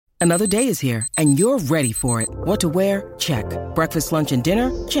Another day is here, and you're ready for it. What to wear? Check. Breakfast, lunch, and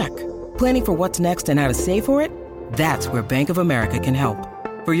dinner? Check. Planning for what's next and how to save for it? That's where Bank of America can help.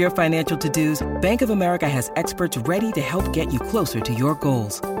 For your financial to-dos, Bank of America has experts ready to help get you closer to your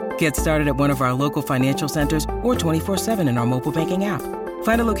goals. Get started at one of our local financial centers or 24/7 in our mobile banking app.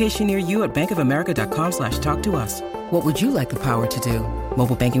 Find a location near you at bankofamerica.com/talktous. What would you like the power to do?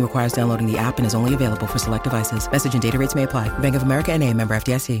 Mobile banking requires downloading the app and is only available for select devices. Message and data rates may apply. Bank of America N.A., member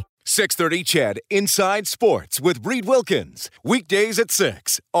FDIC. 630 CHED Inside Sports with Reed Wilkins. Weekdays at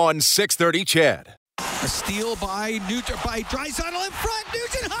 6 on 630 CHED. A steal by Draisaitl in front.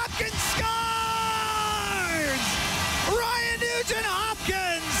 Nugent Hopkins scores! Ryan Nugent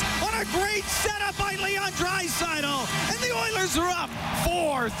Hopkins on a great setup by Leon Draisaitl. And the Oilers are up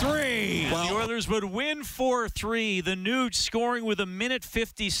 4-3. Well, the Oilers would win 4-3. The Nuge scoring with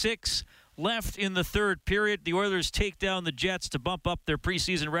 1:56 left in the third period. The Oilers take down the Jets to bump up their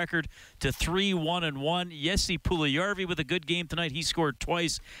preseason record to 3-1-1. Jesse Puljujarvi with a good game tonight. He scored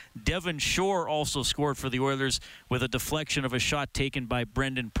twice. Devon Shore also scored for the Oilers with a deflection of a shot taken by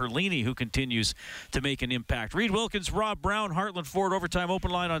Brendan Perlini, who continues to make an impact. Reed Wilkins, Rob Brown, Heartland Ford Overtime Open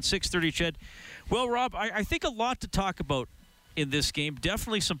Line on 630 CHED. Well, Rob, I think a lot to talk about in this game.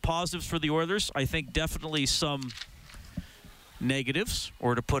 Definitely some positives for the Oilers. I think definitely some negatives,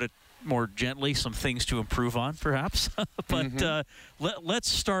 or to put it more gently, some things to improve on, perhaps. But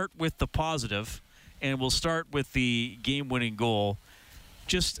let's start with the positive, and we'll start with the game-winning goal.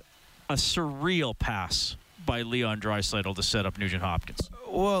 Just a surreal pass by Leon Draisaitl to set up Nugent Hopkins.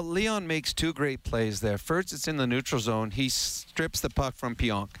 Well, Leon makes two great plays there. First, it's in the neutral zone. He strips the puck from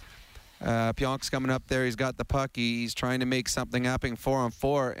Pionk. Pionk's coming up there. He's got the puck. He's trying to make something happen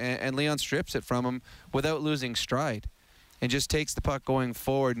 4-on-4, and Leon strips it from him without losing stride and just takes the puck going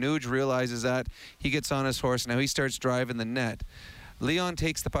forward. Nuge realizes that. He gets on his horse. Now he starts driving the net. Leon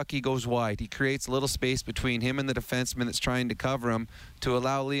takes the puck. He goes wide. He creates a little space between him and the defenseman that's trying to cover him to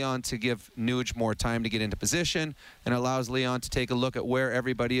allow Leon to give Nuge more time to get into position, and allows Leon to take a look at where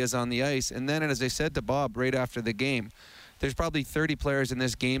everybody is on the ice. And then, as I said to Bob right after the game, there's probably 30 players in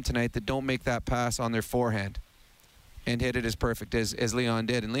this game tonight that don't make that pass on their forehand and hit it as perfect as Leon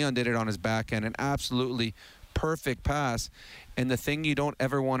did. And Leon did it on his backhand, an absolutely perfect pass. And the thing you don't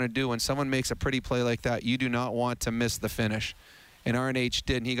ever want to do when someone makes a pretty play like that, you do not want to miss the finish. And RNH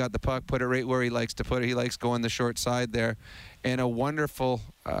did, and he got the puck, put it right where he likes to put it. He likes going the short side there. And a wonderful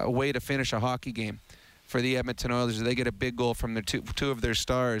way to finish a hockey game for the Edmonton Oilers. They get a big goal from the two of their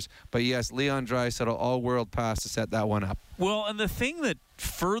stars. But yes, Leon Draisaitl, all-world pass to set that one up. Well, and the thing that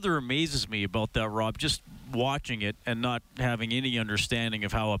further amazes me about that, Rob, just watching it and not having any understanding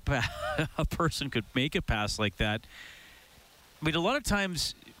of how a person could make a pass like that. I mean, a lot of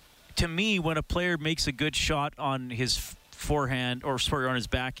times, to me, when a player makes a good shot on his forehand, or sorry, on his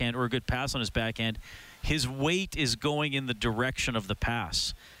backhand, or a good pass on his backhand, his weight is going in the direction of the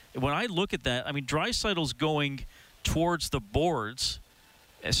pass. When I look at that, I mean, Draisaitl's going towards the boards,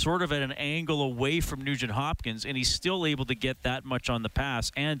 sort of at an angle away from Nugent Hopkins, and he's still able to get that much on the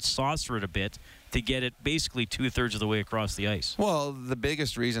pass and saucer it a bit to get it basically 2/3 of the way across the ice. Well, the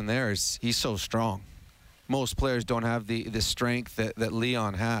biggest reason there is he's so strong. Most players don't have the strength that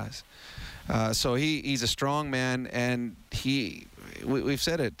Leon has. So he's a strong man, and we've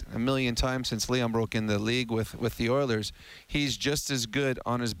said it a million times since Leon broke in the league with the Oilers. He's just as good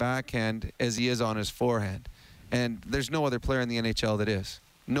on his backhand as he is on his forehand. And there's no other player in the NHL that is.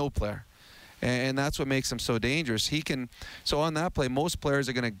 No player. And that's what makes him so dangerous. So on that play, most players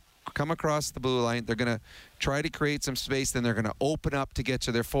are going to come across the blue line. They're going to try to create some space. Then they're going to open up to get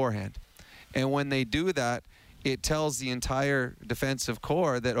to their forehand. And when they do that, it tells the entire defensive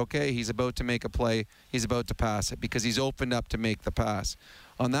core that, okay, he's about to make a play. He's about to pass it because he's opened up to make the pass.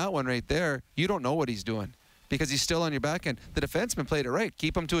 On that one right there, you don't know what he's doing because he's still on your backhand. The defenseman played it right.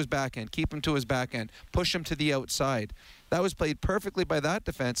 Keep him to his backhand. Keep him to his backhand. Push him to the outside. That was played perfectly by that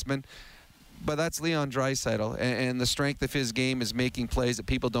defenseman. But that's Leon Draisaitl, and the strength of his game is making plays that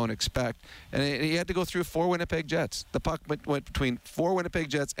people don't expect. And he had to go through 4 Winnipeg Jets. The puck went between 4 Winnipeg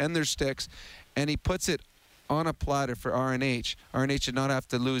Jets and their sticks, and he puts it on a platter for RNH. RNH did not have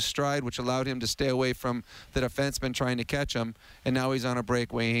to lose stride, which allowed him to stay away from the defenseman trying to catch him, and now he's on a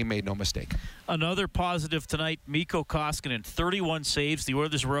breakaway. He made no mistake. Another positive tonight, Mikko Koskinen, 31 saves. The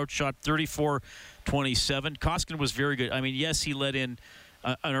Oilers were outshot 34-27. Koskinen was very good. I mean, yes, he let in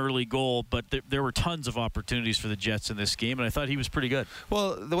an early goal, but there were tons of opportunities for the Jets in this game, and I thought he was pretty good.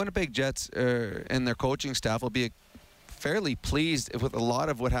 Well, the Winnipeg Jets and their coaching staff will be fairly pleased with a lot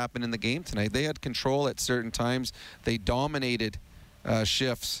of what happened in the game tonight. They had control at certain times. They dominated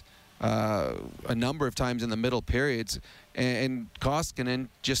shifts a number of times in the middle periods. and Koskinen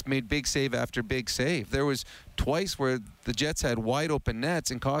just made big save after big save. There was twice where the Jets had wide open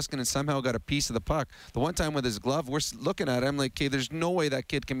nets and Koskinen somehow got a piece of the puck. The one time with his glove, we're looking at him like, okay, there's no way that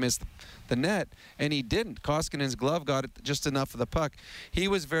kid can miss the net, and he didn't. Koskinen's glove got it just enough of the puck. He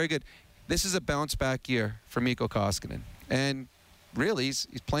was very good. This is a bounce back year for Mikko Koskinen, and really he's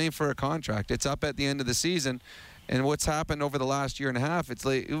playing for a contract. It's up at the end of the season. And what's happened over the last year and a half, it's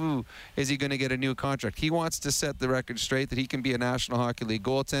like, ooh, is he going to get a new contract? He wants to set the record straight that he can be a National Hockey League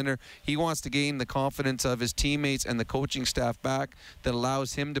goaltender. He wants to gain the confidence of his teammates and the coaching staff back that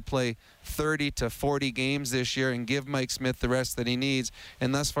allows him to play 30 to 40 games this year and give Mike Smith the rest that he needs.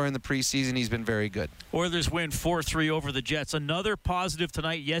 And thus far in the preseason, he's been very good. Oilers win 4-3 over the Jets. Another positive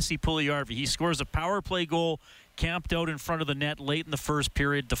tonight, Jesse Puljujarvi. He scores a power play goal, camped out in front of the net late in the first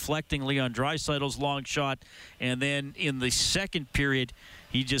period, deflecting Leon Draisaitl's long shot. And then in the second period,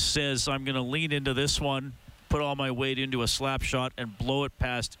 he just says, I'm going to lean into this one, put all my weight into a slap shot, and blow it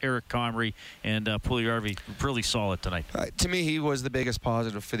past Eric Comrie. And Puljujarvi, really solid tonight. To me, he was the biggest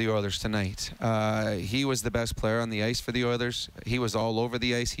positive for the Oilers tonight. He was the best player on the ice for the Oilers. He was all over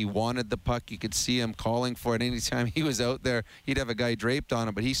the ice. He wanted the puck. You could see him calling for it. Anytime he was out there, he'd have a guy draped on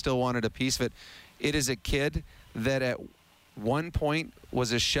him, but he still wanted a piece of it. It is a kid that at one point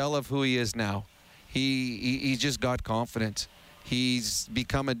was a shell of who he is now. He just got confident. He's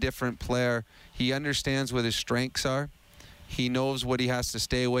become a different player. He understands what his strengths are. He knows what he has to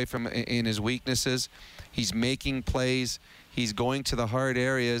stay away from in his weaknesses. He's making plays. He's going to the hard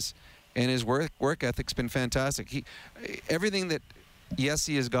areas, and his work ethic's been fantastic. Everything that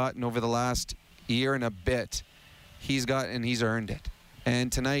Jesse has gotten over the last year and a bit, he's got, and he's earned it.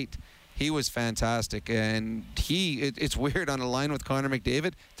 And tonight, he was fantastic, and it's weird on a line with Connor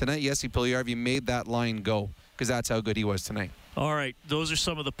McDavid. Tonight, Jesse Puljujarvi made that line go because that's how good he was tonight. All right, those are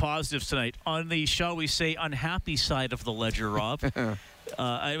some of the positives tonight. On the, shall we say, unhappy side of the ledger, Rob,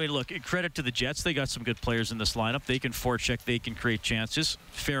 I mean, look, credit to the Jets. They got some good players in this lineup. They can forecheck. They can create chances.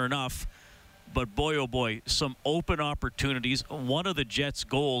 Fair enough. But boy, oh boy, some open opportunities. One of the Jets'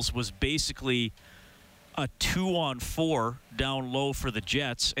 goals was basically a 2-on-4 down low for the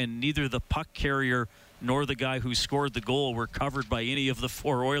Jets, and neither the puck carrier nor the guy who scored the goal were covered by any of the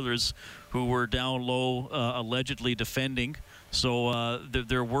four Oilers who were down low allegedly defending. So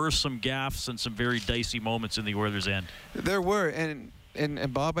there were some gaffes and some very dicey moments in the Oilers' end. There were,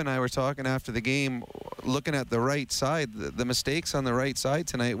 and Bob and I were talking after the game, looking at the right side. The mistakes on the right side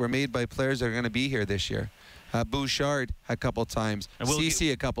tonight were made by players that are going to be here this year. Bouchard a couple times,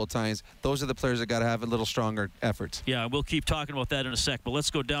 CeCe a couple times. Those are the players that got to have a little stronger efforts. Yeah, we'll keep talking about that in a sec, but let's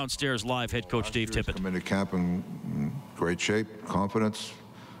go downstairs live. Head coach Dave Tippett. Come into camp in great shape, confidence,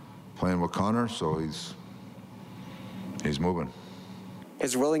 playing with Connor, so he's moving.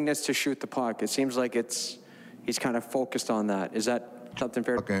 His willingness to shoot the puck, it seems like he's kind of focused on that. Is that something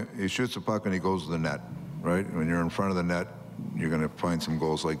fair? Okay, he shoots the puck and he goes to the net, right? When you're in front of the net, you're going to find some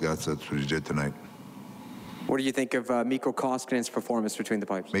goals like that. So that's what he did tonight. What do you think of Mikko Koskinen's performance between the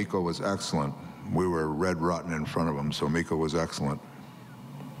pipes? Mikko was excellent. We were red rotten in front of him, so Mikko was excellent.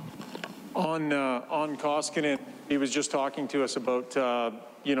 On Koskinen, he was just talking to us about,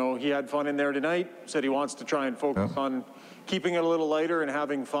 he had fun in there tonight, said he wants to try and focus on keeping it a little lighter and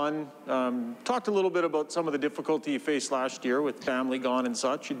having fun. Talked a little bit about some of the difficulty he faced last year with family gone and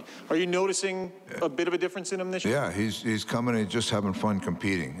such. Are you noticing a bit of a difference in him this year? Yeah, he's coming and just having fun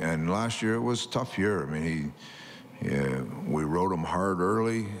competing. And last year it was a tough year. I mean, we rode him hard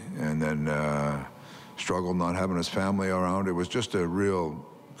early and then struggled not having his family around. It was just a real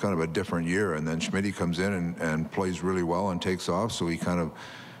kind of a different year. And then Schmitty comes in and plays really well and takes off. So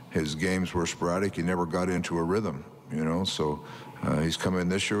his games were sporadic. He never got into a rhythm. So he's come in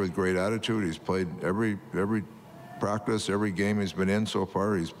this year with great attitude. He's played every practice, every game he's been in so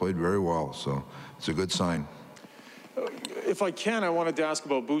far. He's played very well, so it's a good sign. If I can, I wanted to ask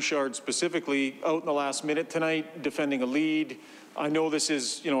about Bouchard specifically. Out in the last minute tonight, defending a lead. I know this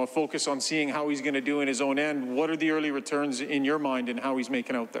is, a focus on seeing how he's going to do in his own end. What are the early returns in your mind and how he's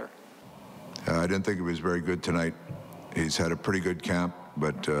making out there? I didn't think he was very good tonight. He's had a pretty good camp,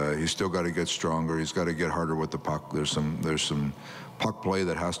 but he's still got to get stronger. He's got to get harder with the puck. There's some puck play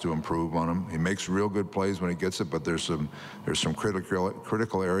that has to improve on him. He makes real good plays when he gets it, but there's some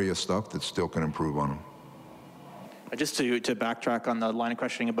critical area stuff that still can improve on him. Just to backtrack on the line of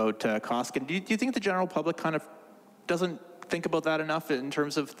questioning about Koskinen, do you think the general public kind of doesn't think about that enough in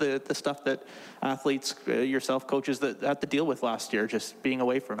terms of the stuff that athletes, yourself, coaches, that had to deal with last year, just being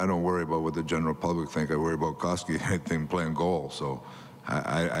away from? I don't worry about what the general public think. I worry about Koskinen playing goal. So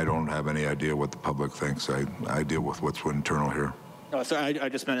I don't have any idea what the public thinks. I deal with what's internal here. No, sorry, I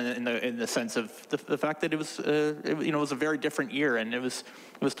just meant in the sense of the fact that it was it was a very different year, and it was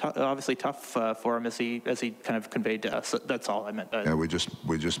obviously tough for him as he kind of conveyed to us. That's all I meant. Yeah, we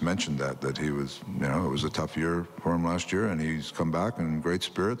just mentioned that he was, it was a tough year for him last year, and he's come back in great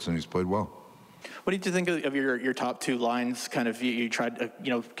spirits and he's played well. What did you think of your top two lines? Kind of you tried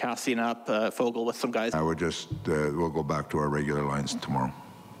Kassian up, Foegele with some guys. I would just we'll go back to our regular lines tomorrow.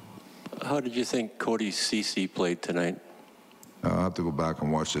 How did you think Cody Ceci played tonight? I'll have to go back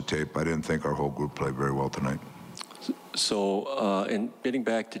and watch the tape. I didn't think our whole group played very well tonight. So, in getting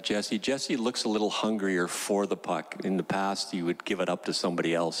back to Jesse looks a little hungrier for the puck. In the past, he would give it up to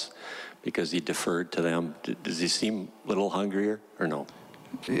somebody else because he deferred to them. Does he seem a little hungrier or no?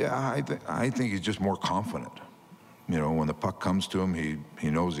 Yeah, I think he's just more confident. When the puck comes to him, he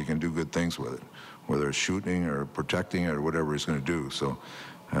knows he can do good things with it, whether it's shooting or protecting it or whatever he's going to do. So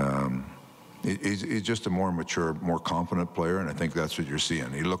he's just a more mature, more confident player, and I think that's what you're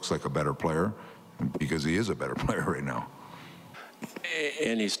seeing. He looks like a better player because he is a better player right now.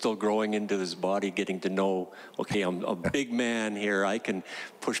 And he's still growing into his body, getting to know, okay, I'm a big man here. I can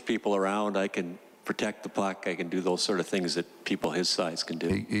push people around. I can protect the puck. I can do those sort of things that people his size can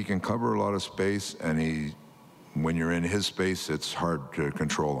do. He can cover a lot of space, and when you're in his space, it's hard to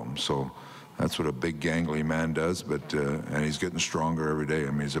control him. So that's what a big gangly man does. But and he's getting stronger every day.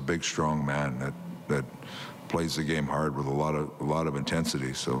 I mean, he's a big, strong man that plays the game hard with a lot of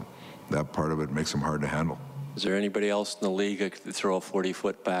intensity. So that part of it makes him hard to handle. Is there anybody else in the league that could throw a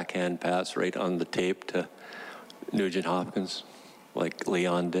 40-foot backhand pass right on the tape to Nugent Hopkins, like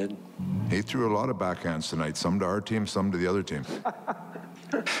Leon did? He threw a lot of backhands tonight, some to our team, some to the other team.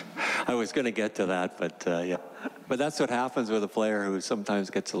 I was going to get to that, but yeah. But that's what happens with a player who sometimes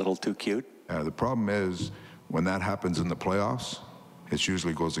gets a little too cute. The problem is, when that happens in the playoffs, it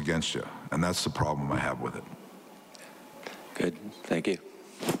usually goes against you, and that's the problem I have with it. Good, thank you.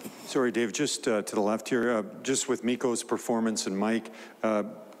 Sorry, Dave, just to the left here, just with Mikko's performance and Mike,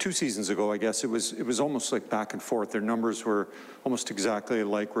 2 seasons ago, I guess, it was almost like back and forth. Their numbers were almost exactly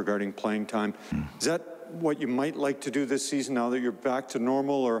alike regarding playing time. Is that what you might like to do this season now that you're back to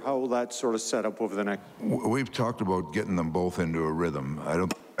normal, or how will that sort of set up over the next? We've talked about getting them both into a rhythm.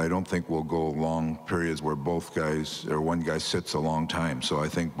 I don't think we'll go long periods where both guys or one guy sits a long time. So I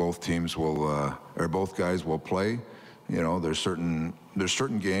think both teams will, or both guys will play. There's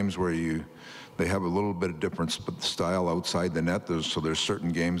certain games where they have a little bit of different style outside the net. So there's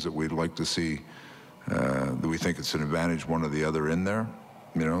certain games that we'd like to see that we think it's an advantage one or the other in there.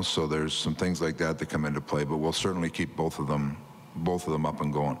 So there's some things like that come into play. But we'll certainly keep both of them up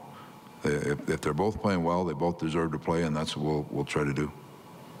and going. If they're both playing well, they both deserve to play, and that's what we'll try to do.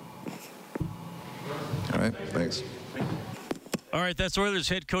 All right, thanks. All right, that's Oilers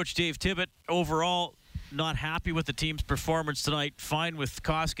head coach Dave Tippett. Overall, not happy with the team's performance tonight. Fine with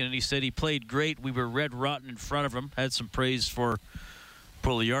Koskinen. He said he played great. We were red rotten in front of him. Had some praise for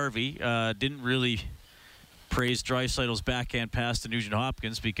Puljujarvi. Didn't really praise Draisaitl's backhand pass to Nugent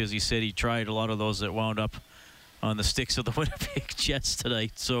Hopkins because he said he tried a lot of those that wound up on the sticks of the Winnipeg Jets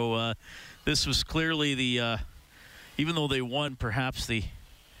tonight. So this was clearly the, even though they won, perhaps the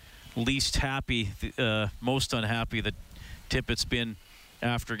least happy, most unhappy that Tippett's been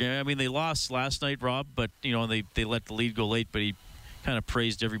after game. I mean, they lost last night, Rob, but they let the lead go late. But he kind of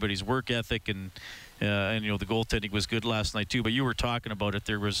praised everybody's work ethic, and the goaltending was good last night too. But you were talking about it.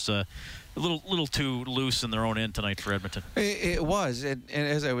 There was a little too loose in their own end tonight for Edmonton. It was, and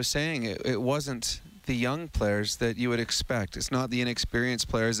as I was saying, it wasn't the young players that you would expect. It's not the inexperienced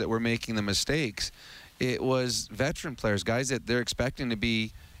players that were making the mistakes. It was veteran players, guys that they're expecting to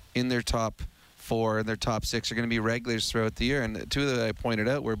be in their top 4 and their top 6 are going to be regulars throughout the year. And the two that I pointed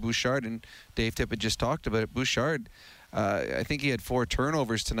out were Bouchard, and Dave Tippett just talked about it. Bouchard, I think he had 4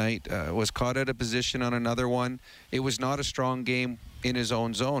 turnovers tonight, was caught out of position on another one. It was not a strong game in his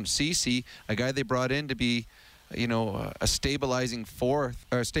own zone. Ceci, a guy they brought in to be, a stabilizing force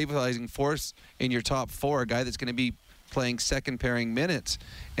in your top 4, a guy that's going to be playing second pairing minutes.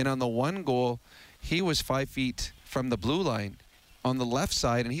 And on the one goal, he was 5 feet from the blue line on the left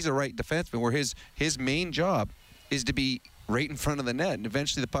side, and he's a right defenseman where his main job is to be right in front of the net, and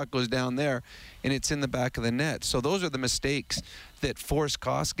eventually the puck goes down there and it's in the back of the net. So those are the mistakes that force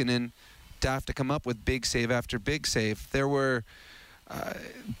Koskinen to have to come up with big save after big save. There were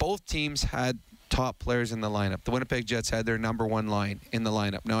both teams had top players in the lineup. The Winnipeg Jets had their number 1 line in the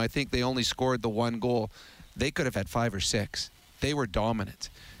lineup. Now I think they only scored the 1 goal. They could have had 5 or 6. They were dominant.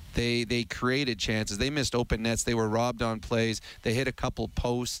 They created chances. They missed open nets. They were robbed on plays. They hit a couple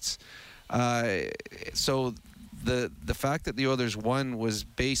posts. So the fact that the Oilers won was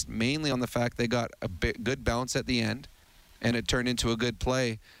based mainly on the fact they got a good bounce at the end. and it turned into a good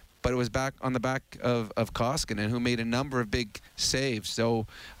play. But it was back on the back of Koskinen, who made a number of big saves. So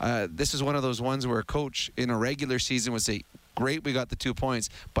this is one of those ones where a coach in a regular season would say, great, we got the 2 points,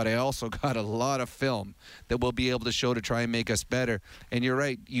 but I also got a lot of film that we'll be able to show to try and make us better. And you're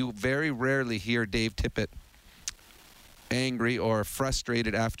right, you very rarely hear Dave Tippett angry or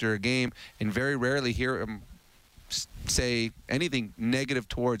frustrated after a game, and very rarely hear him say anything negative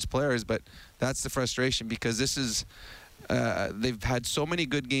towards players. But that's the frustration, because this is they've had so many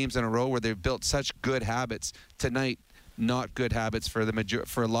good games in a row where they've built such good habits. Tonight, not good habits for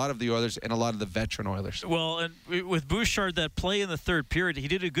a lot of the Oilers and a lot of the veteran Oilers. Well, and with Bouchard, that play in the third period, he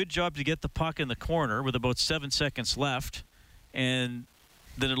did a good job to get the puck in the corner with about 7 seconds left, and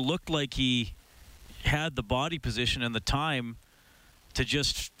then it looked like he had the body position and the time to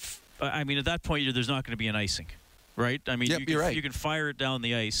just, I mean, at that point, there's not going to be an icing, right? I mean, you can fire it down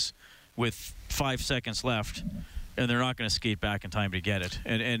the ice with 5 seconds left, and they're not going to skate back in time to get it.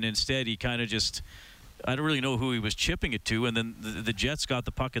 And instead, he kind of just, I don't really know who he was chipping it to, and then the Jets got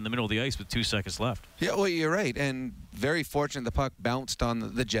the puck in the middle of the ice with 2 seconds left. Yeah, well, you're right, and very fortunate the puck bounced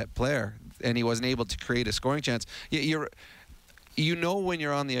on the Jet player, and he wasn't able to create a scoring chance. You know when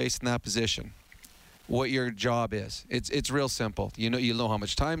you're on the ice in that position what your job is. It's real simple. You know how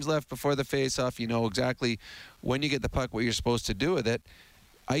much time's left before the face-off. You know exactly when you get the puck what you're supposed to do with it.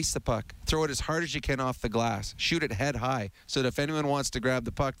 Ice the puck. Throw it as hard as you can off the glass. Shoot it head high, so that if anyone wants to grab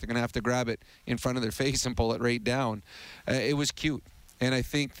the puck, they're going to have to grab it in front of their face and pull it right down. It was cute. And I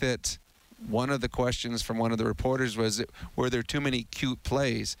think that one of the questions from one of the reporters was, were there too many cute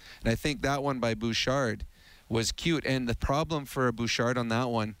plays? And I think that one by Bouchard was cute. And the problem for Bouchard on that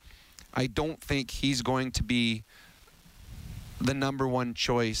one, I don't think he's going to be the number one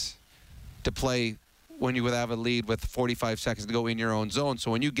choice to play when you would have a lead with 45 seconds to go in your own zone.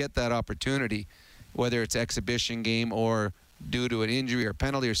 So when you get that opportunity, whether it's exhibition game or due to an injury or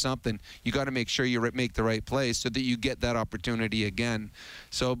penalty or something, you got to make sure you make the right plays so that you get that opportunity again.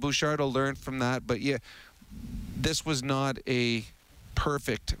 So Bouchard will learn from that. But yeah, this was not a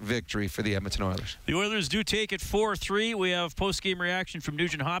perfect victory for the Edmonton Oilers. The Oilers do take it 4-3. We have post-game reaction from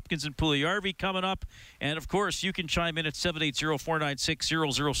Nugent Hopkins and Puljujarvi coming up. And, of course, you can chime in at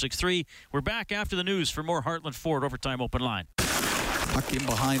 780-496-0063. We're back after the news for more Heartland Ford Overtime Open Line. Puck in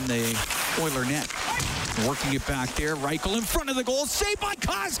behind the Oiler net. Working it back there. Reichel in front of the goal. Saved by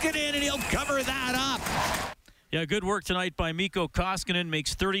Koskinen, and he'll cover that up. Yeah, good work tonight by Mikko Koskinen.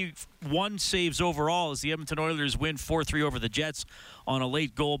 Makes 31 saves overall as the Edmonton Oilers win 4-3 over the Jets on a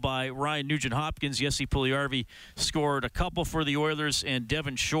late goal by Ryan Nugent-Hopkins. Jesse Puljujarvi scored a couple for the Oilers, and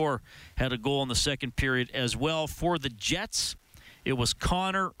Devon Shore had a goal in the second period as well. For the Jets, it was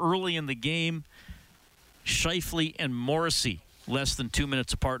Connor early in the game, Scheifele and Morrissey less than 2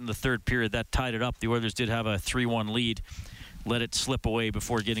 minutes apart in the third period. That tied it up. The Oilers did have a 3-1 lead. Let it slip away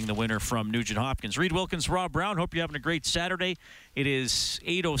before getting the winner from Nugent-Hopkins. Reed Wilkins, Rob Brown, hope you're having a great Saturday. It is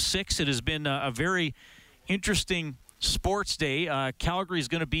 8:06. It has been a very interesting sports day. Calgary is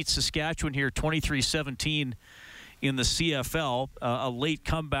going to beat Saskatchewan here 23-17 in the CFL. A late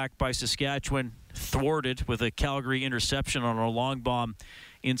comeback by Saskatchewan thwarted with a Calgary interception on a long bomb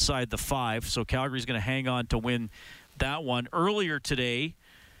inside the 5. So Calgary's going to hang on to win that one. Earlier today,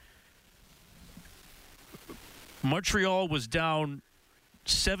 Montreal was down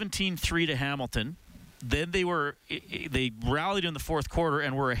 17-3 to Hamilton. Then they rallied in the fourth quarter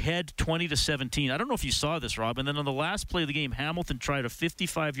and were ahead 20-17. I don't know if you saw this, Rob. And then on the last play of the game, Hamilton tried a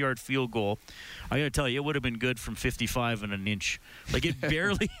 55-yard field goal. I got to tell you, it would have been good from 55 and an inch. Like it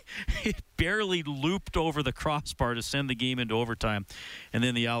barely looped over the crossbar to send the game into overtime. And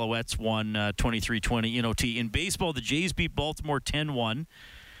then the Alouettes won 23-20 in OT. In baseball, the Jays beat Baltimore 10-1.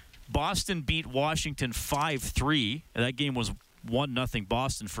 Boston beat Washington 5-3. That game was 1-0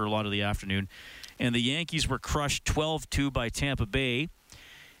 Boston for a lot of the afternoon. And the Yankees were crushed 12-2 by Tampa Bay.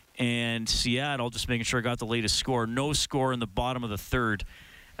 And Seattle, just making sure I got the latest score, no score in the bottom of the third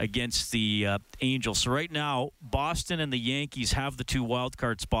against the Angels. So right now, Boston and the Yankees have the 2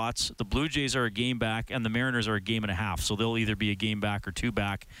 wildcard spots. The Blue Jays are a game back, and the Mariners are a game and a half. So they'll either be a game back or 2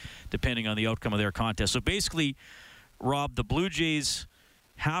 back, depending on the outcome of their contest. So basically, Rob, the Blue Jays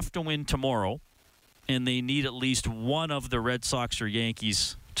have to win tomorrow, and they need at least one of the Red Sox or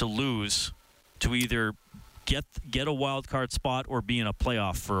Yankees to lose to either get a wild card spot or be in a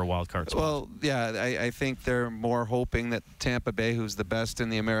playoff for a wild card spot. Well, yeah, I think they're more hoping that Tampa Bay, who's the best in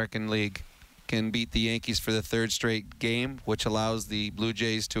the American League, can beat the Yankees for the 3rd straight game, which allows the Blue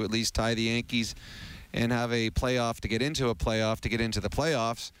Jays to at least tie the Yankees and have a playoff to get into a playoff to get into the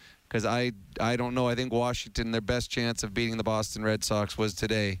playoffs. Because I don't know. I think Washington, their best chance of beating the Boston Red Sox was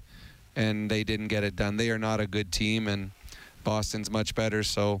today, and they didn't get it done. They are not a good team, and Boston's much better.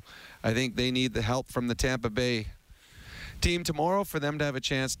 So I think they need the help from the Tampa Bay team tomorrow for them to have a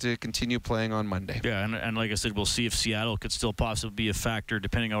chance to continue playing on Monday. Yeah, and like I said, we'll see if Seattle could still possibly be a factor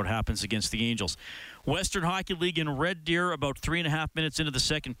depending on what happens against the Angels. Western Hockey League in Red Deer, about 3.5 minutes into the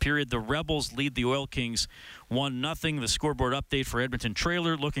second period, the Rebels lead the Oil Kings 1-0. The scoreboard update for Edmonton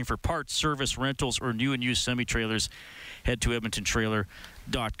Trailer. Looking for parts, service, rentals, or new and used semi-trailers, head to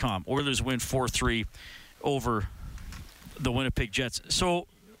edmontontrailer.com. Oilers win 4-3 over the Winnipeg Jets. So,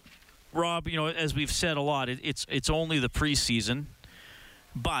 Rob, as we've said a lot, it's only the preseason,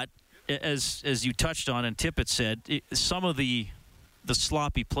 but as you touched on and Tippett said, some of the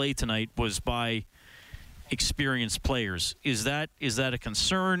sloppy play tonight was by experienced players. Is that a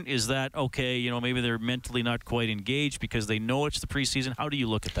concern? Is that okay? Maybe they're mentally not quite engaged because they know it's the preseason. How do you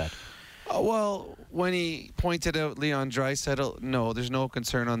look at that? Well, when he pointed out Leon Draisaitl, no, there's no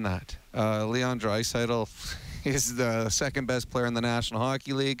concern on that. Leon Draisaitl is the second best player in the National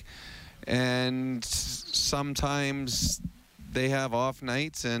Hockey League. And sometimes they have off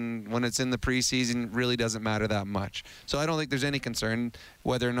nights, and when it's in the preseason, it really doesn't matter that much. So I don't think there's any concern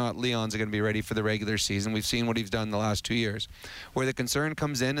whether or not Leon's going to be ready for the regular season. We've seen what he's done the last 2 years. Where the concern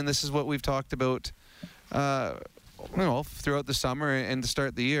comes in, and this is what we've talked about throughout the summer and to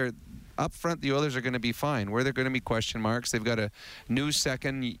start the year, up front the Oilers are going to be fine. Where they're going to be question marks, they've got a new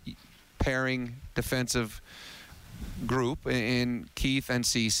second pairing defensive group in Keith and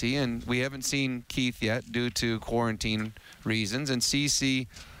Ceci, and we haven't seen Keith yet due to quarantine reasons. And Ceci,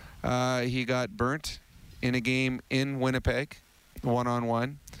 he got burnt in a game in Winnipeg,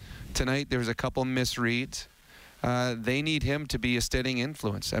 1-on-1. Tonight there was a couple misreads. They need him to be a steadying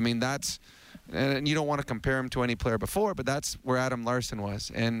influence. I mean, and you don't want to compare him to any player before, but that's where Adam Larsson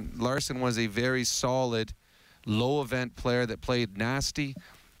was. And Larsson was a very solid, low-event player that played nasty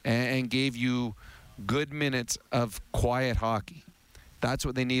and gave you good minutes of quiet hockey. That's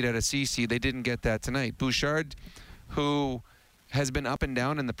what they need out of Ceci. They didn't get that tonight. Bouchard, who has been up and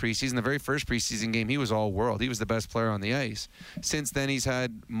down in the preseason, the very first preseason game, he was all world. He was the best player on the ice. Since then, he's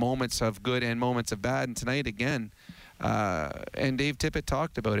had moments of good and moments of bad, and tonight again, and Dave Tippett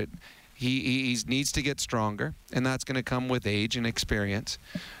talked about it, he needs to get stronger, and that's going to come with age and experience.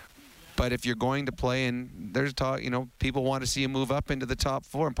 But if you're going to play, and there's talk, people want to see him move up into the top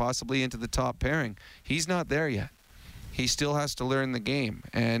four and possibly into the top pairing. He's not there yet. He still has to learn the game.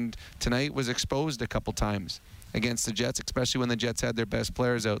 And tonight was exposed a couple times against the Jets, especially when the Jets had their best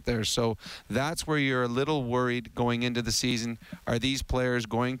players out there. So that's where you're a little worried going into the season. Are these players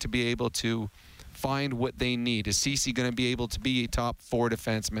going to be able to find what they need? Is Ceci going to be able to be a top four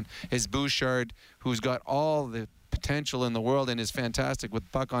defenseman? Is Bouchard, who's got all the potential in the world and is fantastic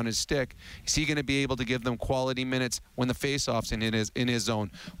with puck on his stick, is he going to be able to give them quality minutes when the faceoff's in his zone?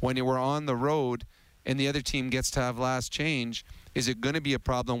 When you were on the road and the other team gets to have last change, is it going to be a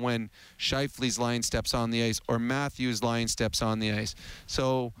problem when Scheifele's line steps on the ice or Matthews' line steps on the ice?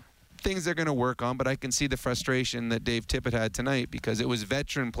 So things they're going to work on, but I can see the frustration that Dave Tippett had tonight because it was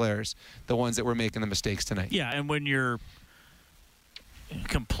veteran players, the ones that were making the mistakes tonight. Yeah, and when you're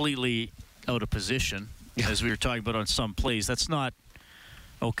completely out of position, as we were talking about on some plays, that's not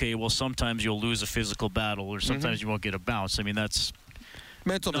okay. Well, sometimes you'll lose a physical battle or sometimes you won't get a bounce. I mean, that's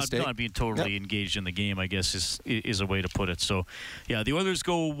mental mistake. Not being totally engaged in the game, I guess, is a way to put it. So, yeah, the Oilers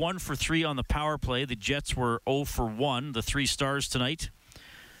go 1 for 3 on the power play. The Jets were 0 for 1. The 3 stars tonight,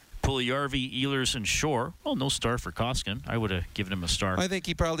 Puljujarvi, Ehlers, and Shore. Well, no star for Koskinen. I would have given him a star. I think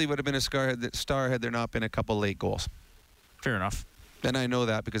he probably would have been a star had there not been a couple late goals. Fair enough. And I know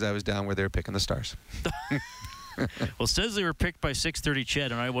that because I was down where they were picking the stars. Well, it says they were picked by 630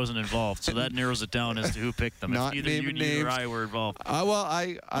 Ched, and I wasn't involved, so that narrows it down as to who picked them. Not if either you or I were involved. Well,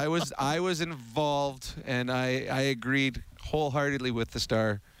 I was involved, and I agreed wholeheartedly with the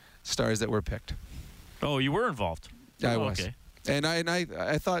stars that were picked. Oh, you were involved? I was. Okay. And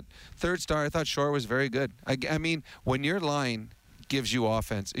I thought third star, I thought Shore was very good. I mean, when your line gives you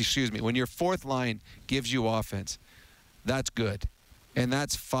offense, when your fourth line gives you offense, that's good. And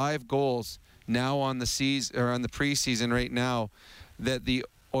that's 5 goals now on the season or on the preseason right now that the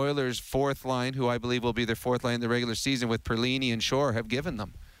Oilers' fourth line, who I believe will be their fourth line in the regular season with Perlini and Shore, have given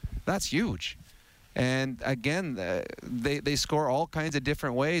them. That's huge. And again, they score all kinds of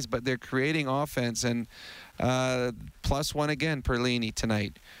different ways, but they're creating offense. And +1 again, Perlini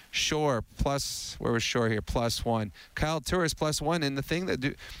tonight. Shore where was Shore here? +1. Kyle Turris +1. And the thing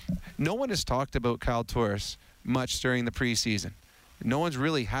that no one has talked about Kyle Turris much during the preseason. No one's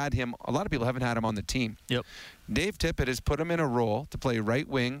really had him. A lot of people haven't had him on the team. Yep. Dave Tippett has put him in a role to play right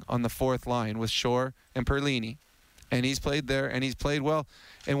wing on the fourth line with Shore and Perlini. And he's played there, and he's played well.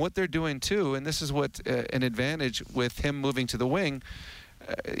 And what they're doing, too, and this is what an advantage with him moving to the wing,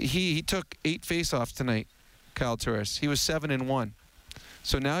 he took 8 faceoffs tonight, Kyle Turris. He was 7-1.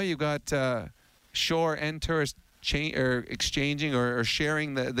 So now you've got Shore and Turris exchanging or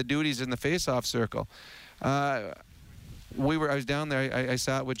sharing the duties in the faceoff circle. I was down there. I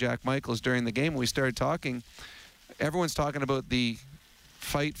sat with Jack Michaels during the game. We started talking. Everyone's talking about the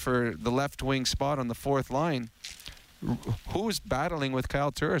fight for the left wing spot on the fourth line. Who's battling with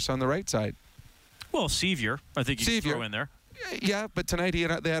Kyle Turris on the right side? Well, Sevier, I think you can throw in there. Yeah, but tonight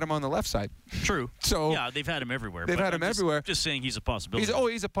they had him on the left side. True. So yeah, they've had him everywhere. They've had him everywhere. Just saying he's a possibility.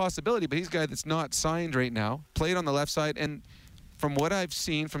 He's a possibility, but he's a guy that's not signed right now. Played on the left side, and from what I've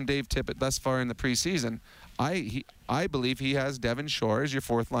seen from Dave Tippett thus far in the preseason, I believe he has Devon Shore as your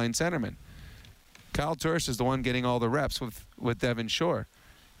fourth line centerman. Kyle Turris is the one getting all the reps with Devon Shore.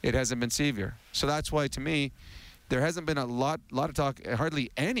 It hasn't been Sevier. So that's why, to me, there hasn't been a lot of talk,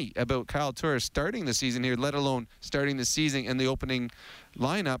 hardly any, about Kyle Turris starting the season here, let alone starting the season in the opening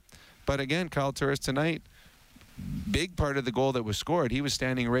lineup. But again, Kyle Turris tonight, big part of the goal that was scored, he was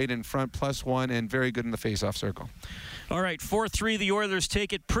standing right in front, +1, and very good in the faceoff circle. All right, 4-3, the Oilers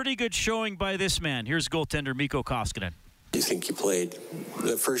take it. Pretty good showing by this man. Here's goaltender Mikko Koskinen. Do you think you played?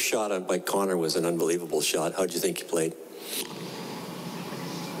 The first shot on Mike Connor was an unbelievable shot. How do you think you played?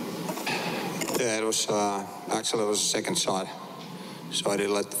 Yeah, it was actually it was the second shot, so I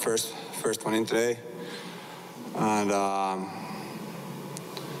didn't let the first one in today, and yeah,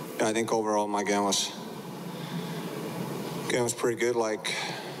 I think overall my game was pretty good. Like,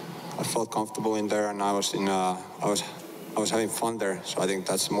 I felt comfortable in there, and I was having fun there. So I think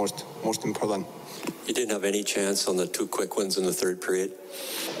that's the most important. You didn't have any chance on the 2 quick ones in the third period?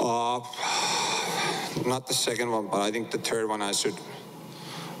 Not the second one, but I think the third one I should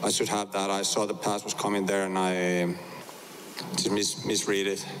have that. I saw the pass was coming there, and I just misread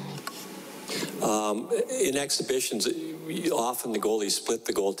it. In exhibitions, often the goalies split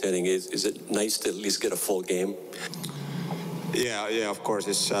the goaltending. Is it nice to at least get a full game? Yeah, of course.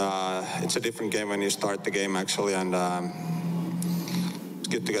 It's a different game when you start the game, actually, and it's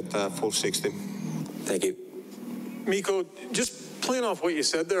good to get the full 60. Thank you. Mikko, just playing off what you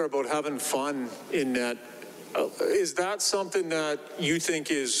said there about having fun in net, is that something that you think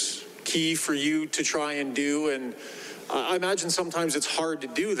is key for you to try and do? And I imagine sometimes it's hard to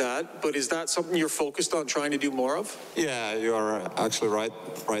do that, but is that something you're focused on trying to do more of? Yeah, you are actually right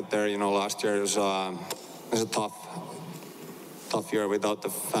there. You know, last year it was a tough year without the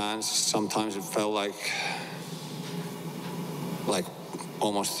fans. Sometimes it felt like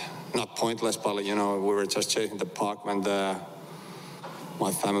almost not pointless, but we were just chasing the puck when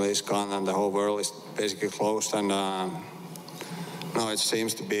my family is gone and the whole world is basically closed. And now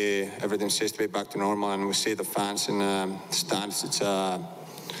everything seems to be back to normal, and we see the fans in the stands. It's a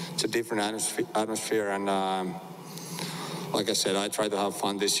different atmosphere, and like I said, I try to have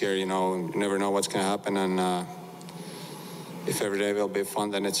fun this year. You never know what's going to happen, and if every day will be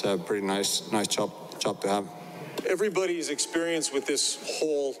fun, then it's a pretty nice job to have. Everybody's experience with this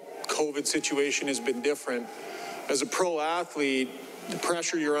whole COVID situation has been different. As a pro athlete, the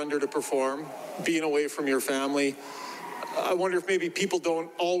pressure you're under to perform, being away from your family, I wonder if maybe people don't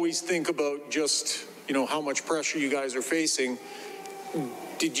always think about just, how much pressure you guys are facing.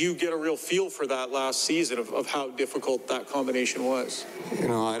 Did you get a real feel for that last season of how difficult that combination was?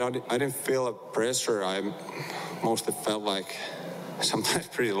 I didn't feel a pressure. I mostly felt like sometimes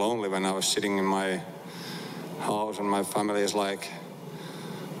pretty lonely when I was sitting in my house and my family is like,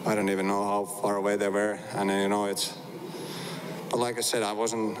 I don't even know how far away they were. And but like I said, I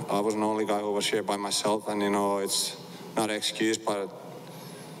wasn't the only guy who was here by myself, and it's not an excuse, but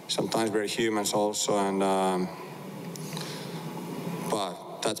sometimes we're humans also, and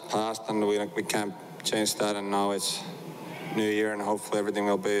but that's past, and we can't change that, and now it's new year, and hopefully everything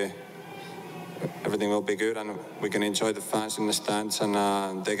will be good, and we can enjoy the fans in the stands,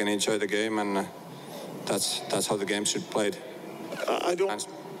 and they can enjoy the game, and that's how the game should be played.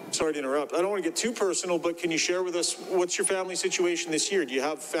 Sorry to interrupt. I don't want to get too personal, but can you share with us what's your family situation this year? Do you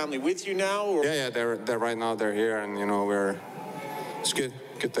have family with you now? Or? Yeah, they're right now. They're here, and it's good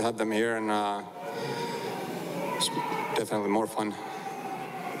to have them here, and it's definitely more fun.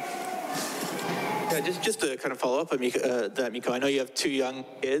 Yeah, just to kind of follow up on Mikko, I know you have 2 young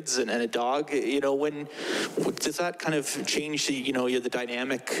kids and a dog. When does that kind of change the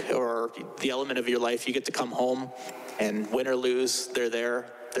dynamic or the element of your life? You get to come home, and win or lose, they're there.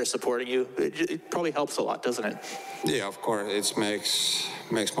 They're supporting you. It probably helps a lot, doesn't it? Yeah, of course. It makes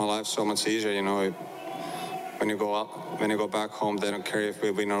my life so much easier. When you go back home, they don't care if we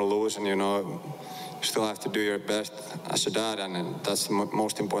win or lose, and still have to do your best as a dad, and that's the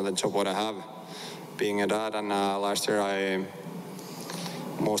most important job what I have, being a dad. And last year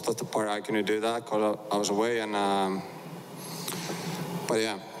most of the part I couldn't do that because I was away, and but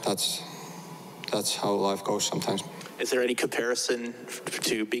yeah, that's how life goes sometimes. Is there any comparison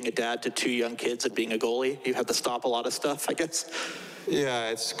to being a dad to 2 young kids and being a goalie? You have to stop a lot of stuff, I guess. Yeah,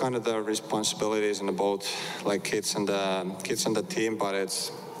 it's kind of the responsibilities in the both, like kids and the team, but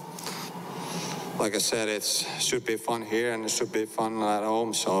it's, like I said, it should be fun here and it should be fun at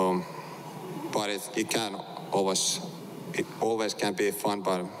home. So, but it always can be fun,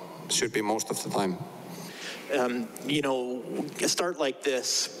 but it should be most of the time. A start like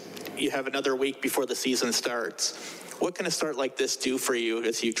this, you have another week before the season starts. What can a start like this do for you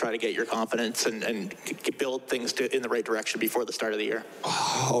as you try to get your confidence and build things in the right direction before the start of the year?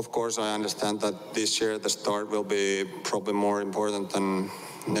 Of course, I understand that this year the start will be probably more important than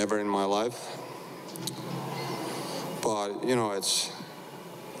ever in my life. But,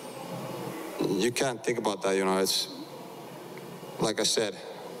 you can't think about that, it's, like I said,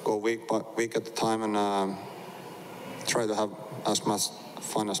 go week by week at a time and try to have as much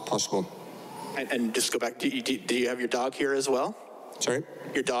fun as possible. And just go back, do you have your dog here as well? Sorry?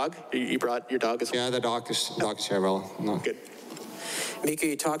 Your dog? You brought your dog as well? Yeah, the dog is here. Well, no. Good. Mika,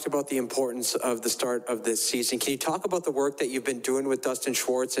 you talked about the importance of the start of this season. Can you talk about the work that you've been doing with Dustin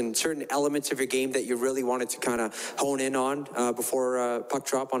Schwartz and certain elements of your game that you really wanted to kind of hone in on before puck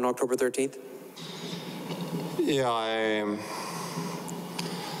drop on October 13th? Yeah,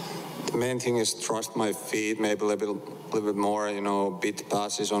 the main thing is trust my feet, maybe a little bit more, beat the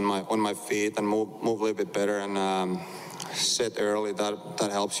passes on my feet and move a little bit better and set early. That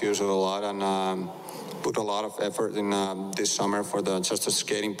helps usually a lot, and put a lot of effort in this summer for just the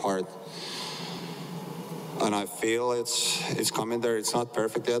skating part. And I feel it's coming there. It's not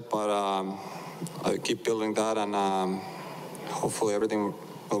perfect yet, but I keep building that, and hopefully everything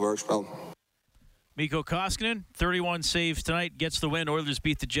will work well. Mikko Koskinen, 31 saves tonight, gets the win. Oilers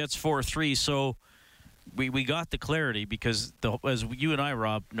beat the Jets 4-3. So we got the clarity because, as you and I,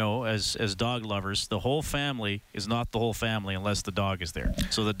 Rob, know, as dog lovers, the whole family is not the whole family unless the dog is there.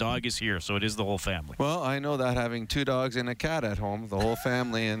 So the dog is here, so it is the whole family. Well, I know that having 2 dogs and a cat at home, the whole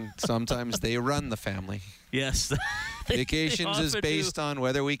family, and sometimes they run the family. Yes. Vacations is based on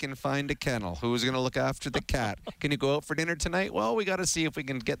whether we can find a kennel. Who's going to look after the cat? Can you go out for dinner tonight? Well, we got to see if we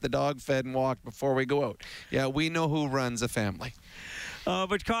can get the dog fed and walked before we go out. Yeah, we know who runs a family.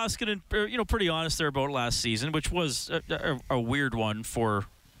 But Koskinen, pretty honest there about last season, which was a weird one for,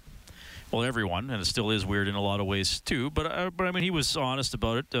 well, everyone, and it still is weird in a lot of ways too. But I mean, he was honest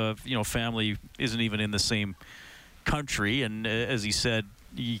about it. Family isn't even in the same country, and as he said,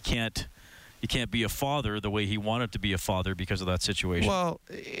 you can't be a father the way he wanted to be a father because of that situation. Well,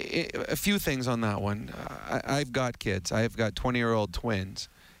 a few things on that one. I've got kids. I've got 20-year-old twins.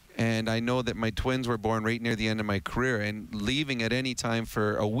 And I know that my twins were born right near the end of my career, and leaving at any time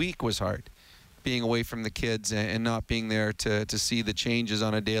for a week was hard, being away from the kids and not being there to see the changes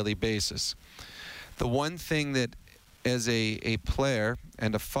on a daily basis. The one thing that, as a player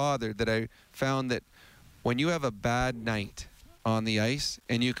and a father, that I found that when you have a bad night on the ice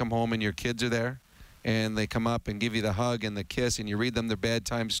and you come home and your kids are there and they come up and give you the hug and the kiss and you read them their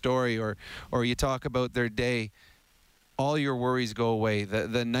bedtime story or you talk about their day, all your worries go away.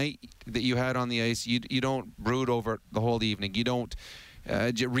 The night that you had on the ice, you don't brood over it the whole evening. You don't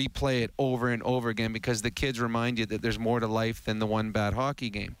replay it over and over again because the kids remind you that there's more to life than the one bad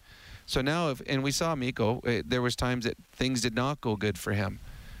hockey game. So now, and we saw Mikko, there was times that things did not go good for him.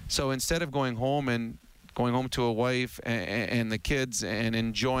 So instead of going home to a wife and the kids and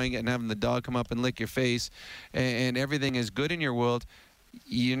enjoying it and having the dog come up and lick your face and everything is good in your world,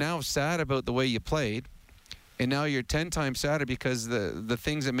 you're now sad about the way you played. And now you're 10 times sadder because the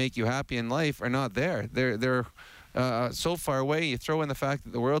things that make you happy in life are not there. They're so far away. You throw in the fact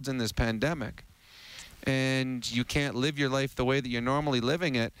that the world's in this pandemic, and you can't live your life the way that you're normally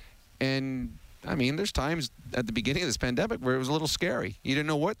living it. And I mean, there's times at the beginning of this pandemic where it was a little scary. You didn't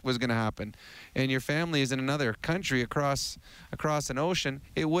know what was going to happen, and your family is in another country across an ocean.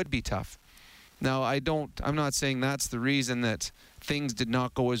 It would be tough. Now, I'm not saying that's the reason that things did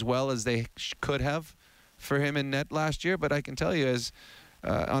not go as well as they could have for him in net last year, but I can tell you, as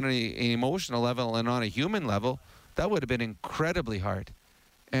on an emotional level and on a human level, that would have been incredibly hard.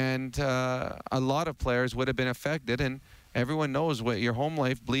 And a lot of players would have been affected, and everyone knows what your home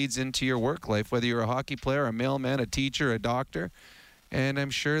life bleeds into your work life, whether you're a hockey player, a mailman, a teacher, a doctor. And I'm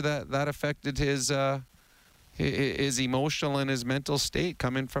sure that affected his emotional and his mental state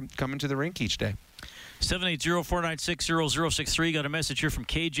coming to the rink each day. 780-496-0063. Got a message here from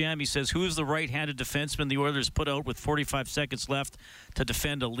K-Jam. He says, who is the right-handed defenseman the Oilers put out with 45 seconds left to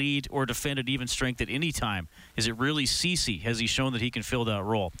defend a lead or defend at even strength at any time? Is it really Ceci? Has he shown that he can fill that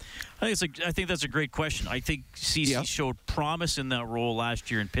role? I think that's a great question. I think Ceci showed promise in that role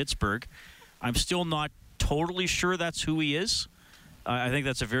last year in Pittsburgh. I'm still not totally sure that's who he is. I think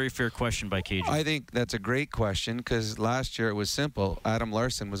that's a very fair question by KJ. I think that's a great question because last year it was simple. Adam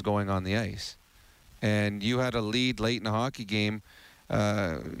Larsson was going on the ice. And you had a lead late in a hockey game.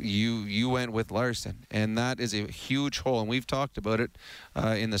 You went with Larsson. And that is a huge hole. And we've talked about it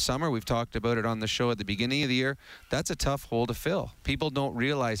in the summer. We've talked about it on the show at the beginning of the year. That's a tough hole to fill. People don't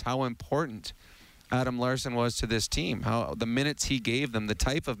realize how important Adam Larsson was to this team, how the minutes he gave them, the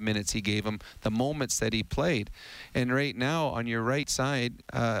type of minutes he gave them, the moments that he played. And right now, on your right side,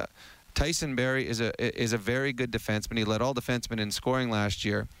 Tyson Barrie is a very good defenseman. He led all defensemen in scoring last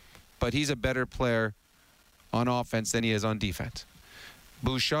year, but he's a better player on offense than he is on defense.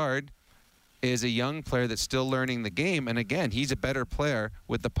 Bouchard is a young player that's still learning the game, and again, he's a better player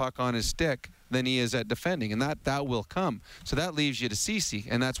with the puck on his stick than he is at defending, and that will come. So that leaves you to Ceci,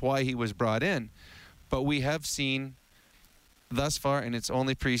 and that's why he was brought in. But we have seen thus far, and it's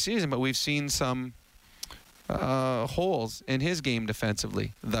only preseason, but we've seen some holes in his game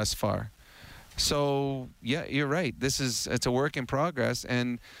defensively thus far. So, yeah, you're right. It's a work in progress.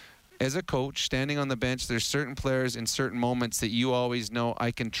 And as a coach, standing on the bench, there's certain players in certain moments that you always know,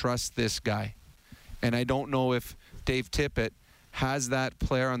 I can trust this guy. And I don't know if Dave Tippett has that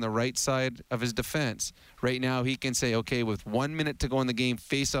player on the right side of his defense. Right now, he can say, okay, with 1 minute to go in the game,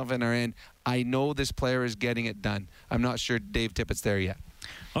 face off in our end, I know this player is getting it done. I'm not sure Dave Tippett's there yet.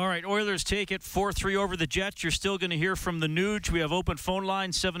 All right, Oilers take it 4-3 over the Jets. You're still going to hear from the Nuge. We have open phone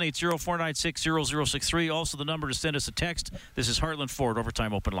line, 780-496-0063. Also the number to send us a text. This is Heartland Ford,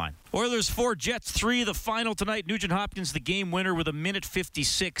 Overtime Open Line. Oilers 4, Jets 3, the final tonight. Nugent Hopkins, the game winner with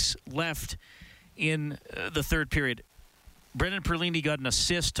 1:56 left in the third period. Brendan Perlini got an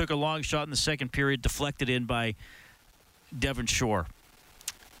assist, took a long shot in the second period, deflected in by Devon Shore.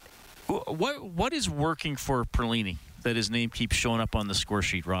 What is working for Perlini that his name keeps showing up on the score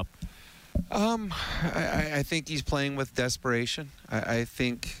sheet, Rob? I think he's playing with desperation. I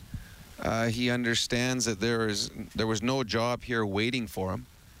think he understands that there was no job here waiting for him.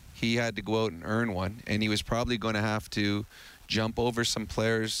 He had to go out and earn one, and he was probably going to have to jump over some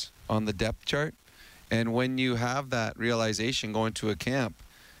players on the depth chart. And when you have that realization going to a camp,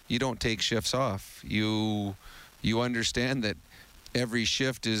 you don't take shifts off. You understand that every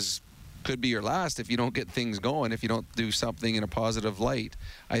shift could be your last if you don't get things going, if you don't do something in a positive light.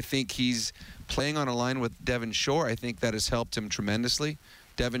 I think he's playing on a line with Devon Shore. I think that has helped him tremendously.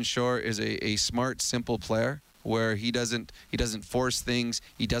 Devon Shore is a smart, simple player where he doesn't force things.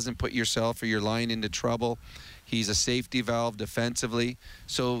 He doesn't put yourself or your line into trouble. He's a safety valve defensively.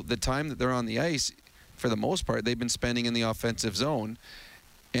 So the time that they're on the ice, for the most part, they've been spending in the offensive zone.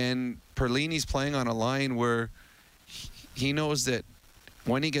 And Perlini's playing on a line where he knows that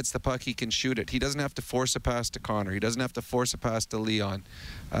when he gets the puck, he can shoot it. He doesn't have to force a pass to Connor. He doesn't have to force a pass to Leon.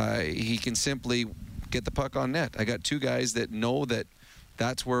 He can simply get the puck on net. I got two guys that know that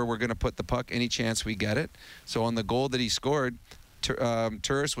that's where we're going to put the puck any chance we get it. So on the goal that he scored,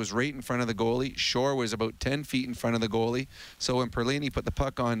 Turris was right in front of the goalie. Shore was about 10 feet in front of the goalie. So when Perlini put the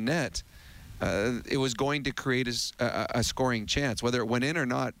puck on net, it was going to create a scoring chance. Whether it went in or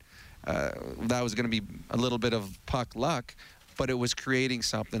not, that was going to be a little bit of puck luck, but it was creating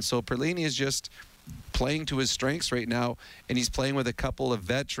something. So Perlini is just playing to his strengths right now, and he's playing with a couple of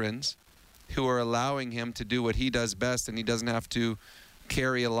veterans who are allowing him to do what he does best, and he doesn't have to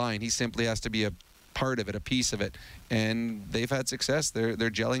carry a line. He simply has to be a part of it, a piece of it, and they've had success. They're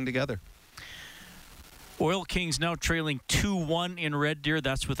gelling together. Oil Kings now trailing 2-1 in Red Deer.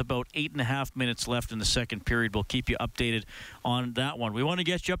 That's with about 8.5 minutes left in the second period. We'll keep you updated on that one. We want to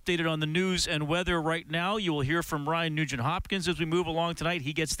get you updated on the news and weather right now. You will hear from Ryan Nugent-Hopkins as we move along tonight.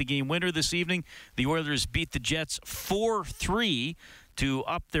 He gets the game winner this evening. The Oilers beat the Jets 4-3 to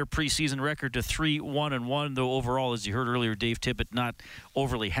up their preseason record to 3-1-1, though overall, as you heard earlier, Dave Tippett not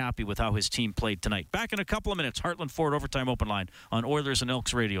overly happy with how his team played tonight. Back in a couple of minutes, Heartland Ford Overtime Open Line on Oilers and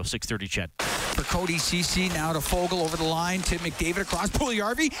Elks Radio, 630 CHED. For Cody Ceci, now to Fogle over the line. Tim McDavid across.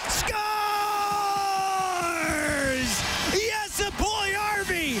 Puljujärvi scores! Yes,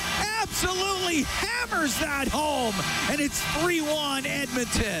 Puljujärvi absolutely hammers that home, and it's 3-1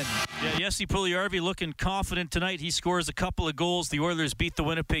 Edmonton. Yeah, Jesse Puljujärvi looking confident tonight. He scores a couple of goals. The Oilers beat the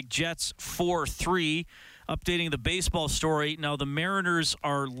Winnipeg Jets 4-3. Updating the baseball story, now the Mariners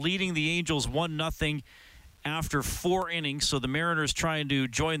are leading the Angels 1-0 after 4 innings. So the Mariners trying to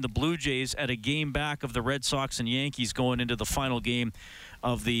join the Blue Jays at a game back of the Red Sox and Yankees going into the final game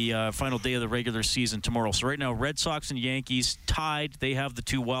of the final day of the regular season tomorrow. So right now, Red Sox and Yankees tied. They have the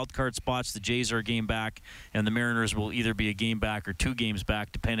 2 wild card spots. The Jays are a game back, and the Mariners will either be a game back or 2 games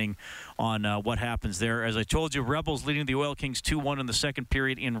back, depending on what happens there. As I told you, Rebels leading the Oil Kings 2-1 in the second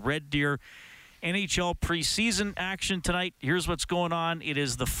period in Red Deer. NHL preseason action tonight. Here's what's going on. It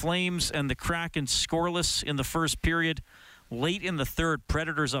is the Flames and the Kraken scoreless in the first period. Late in the third,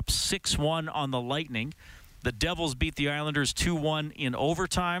 Predators up 6-1 on the Lightning. The Devils beat the Islanders 2-1 in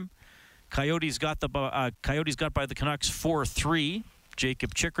overtime. Coyotes got by the Canucks 4-3.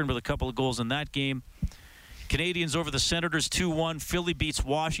 Jacob Chychrun with a couple of goals in that game. Canadians over the Senators 2-1. Philly beats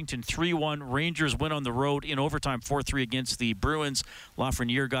Washington 3-1. Rangers win on the road in overtime 4-3 against the Bruins.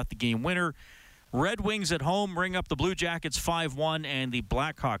 Lafreniere got the game winner. Red Wings at home ring up the Blue Jackets 5-1, and the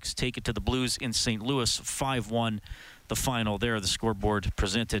Blackhawks take it to the Blues in St. Louis 5-1. The final there, the scoreboard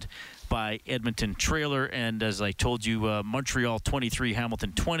presented by Edmonton Trailer. And as I told you, Montreal 23,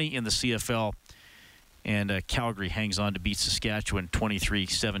 Hamilton 20 in the CFL. And Calgary hangs on to beat Saskatchewan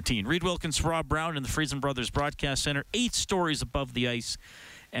 23-17. Reed Wilkins, Rob Brown in the Friesen Brothers Broadcast Center. 8 stories above the ice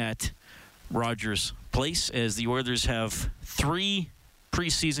at Rogers Place as the Oilers have 3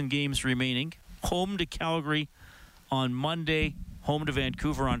 preseason games remaining. Home to Calgary on Monday, home to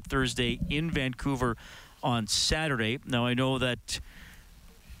Vancouver on Thursday, in Vancouver on Saturday. Now, I know that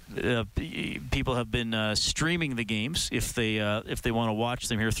people have been streaming the games if they want to watch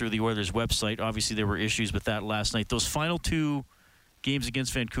them here through the Oilers website. Obviously, there were issues with that last night. Those final 2 games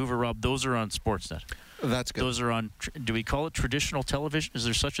against Vancouver, Rob, those are on Sportsnet. That's good. Those are on, do we call it traditional television? Is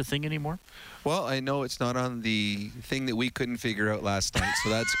there such a thing anymore? Well, I know it's not on the thing that we couldn't figure out last night,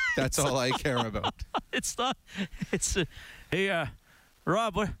 so that's all I care about. It's not. It's hey,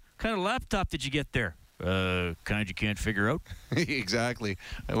 Rob, what kind of laptop did you get there? Kind you can't figure out. Exactly.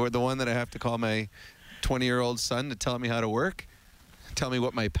 We're the one that I have to call my 20-year-old son to tell me how to work, tell me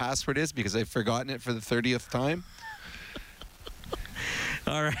what my password is because I've forgotten it for the 30th time.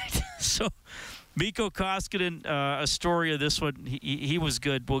 All right. So Mikko Koskinen, a story of this one. He was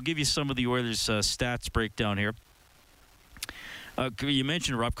good. We'll give you some of the Oilers' stats breakdown here. You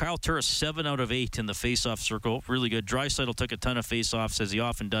mentioned, Rob, Kyle Turris, 7 out of 8 in the face-off circle. Really good. Draisaitl took a ton of face-offs, as he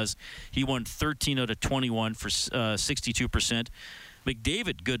often does. He won 13 out of 21 for 62%.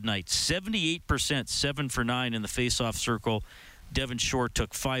 McDavid, good night. 78%, 7 for 9 in the face-off circle. Devon Shore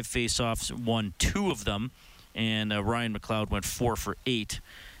took 5 face-offs, won 2 of them. And Ryan McLeod went 4 for 8.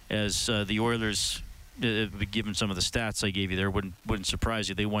 As the Oilers, given some of the stats I gave you there, wouldn't surprise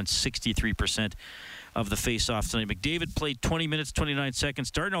you. They won 63% of the face-off tonight. McDavid played 20 minutes, 29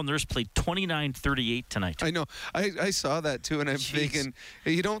 seconds. Darnell Nurse played 29:38 tonight. I know. I saw that, too, and I'm thinking,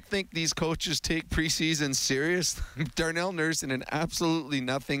 you don't think these coaches take preseason serious? Darnell Nurse in an absolutely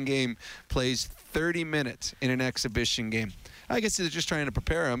nothing game plays 30 minutes in an exhibition game. I guess they're just trying to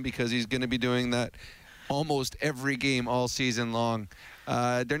prepare him because he's going to be doing that almost every game all season long.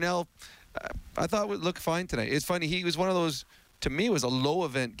 Darnell, I thought would look fine tonight. It's funny. He was one of those, to me, it was a low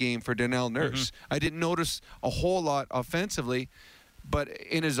event game for Darnell Nurse. Mm-hmm. I didn't notice a whole lot offensively, but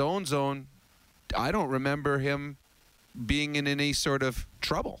in his own zone, I don't remember him being in any sort of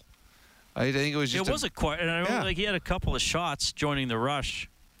trouble. I think it was just. It was a quiet, and I remember like he had a couple of shots joining the rush,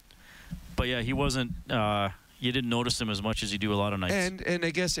 but yeah, he wasn't. You didn't notice him as much as you do a lot of nights. And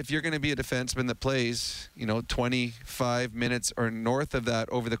I guess if you're going to be a defenseman that plays, 25 minutes or north of that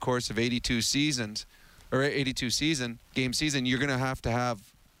over the course of 82 seasons, or 82 game season, you're going to have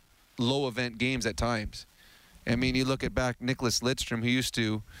low event games at times. I mean, you look at back Nicholas Lidstrom, who used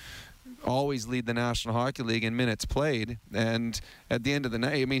to always lead the National Hockey League in minutes played, and at the end of the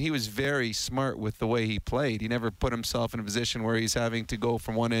night, I mean, he was very smart with the way he played. He never put himself in a position where he's having to go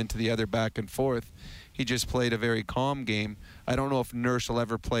from one end to the other back and forth. He just played a very calm game. I don't know if Nurse will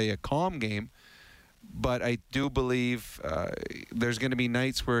ever play a calm game, but I do believe there's going to be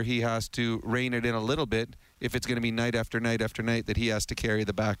nights where he has to rein it in a little bit if it's going to be night after night after night that he has to carry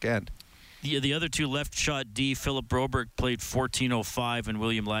the back end. The other two left shot D, Philip Broberg played 14:05 and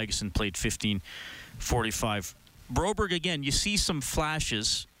William Lagesson played 15:45. Broberg, again, you see some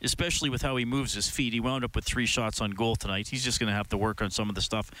flashes, especially with how he moves his feet. He wound up with 3 shots on goal tonight. He's just going to have to work on some of the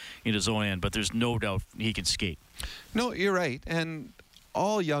stuff in his own end, but there's no doubt he can skate. No, you're right. And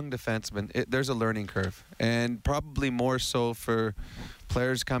all young defensemen, there's a learning curve, and probably more so for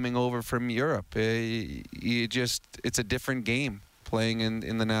players coming over from Europe. It's a different game playing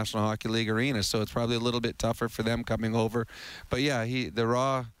in the National Hockey League arena, so it's probably a little bit tougher for them coming over. But yeah, the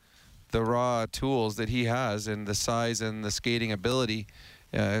raw tools that he has and the size and the skating ability,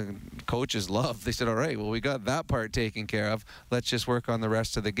 coaches love. They said, all right, well, we got that part taken care of. Let's just work on the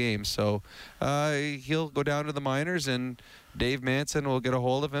rest of the game. So he'll go down to the minors, and Dave Manson will get a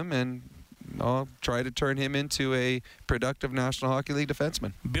hold of him, and I'll try to turn him into a productive National Hockey League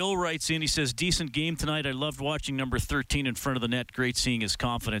defenseman. Bill writes in, he says, decent game tonight. I loved watching number 13 in front of the net. Great seeing his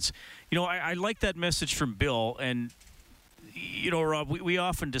confidence. You know, I like that message from Bill. And, you know, Rob, we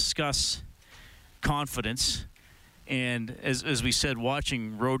often discuss confidence. And as we said,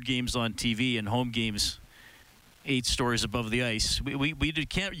 watching road games on TV and home games 8 stories above the ice, you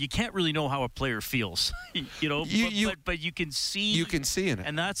can't really know how a player feels, you know. But you can see. You can see in it,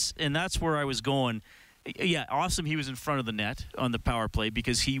 and that's where I was going. Yeah, awesome. He was in front of the net on the power play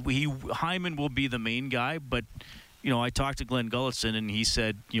because Hyman will be the main guy. But you know, I talked to Glenn Gulletson and he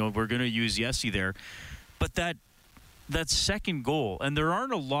said, you know, we're going to use Yessi there. But that second goal, and there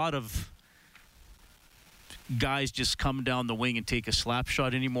aren't a lot of guys just come down the wing and take a slap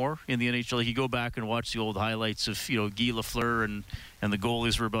shot anymore in the NHL. Like, you go back and watch the old highlights of, you know, Guy Lafleur and the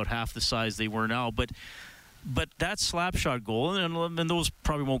goalies were about half the size they were now. But that slap shot goal, and those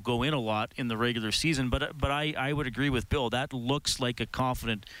probably won't go in a lot in the regular season, but I would agree with Bill. That looks like a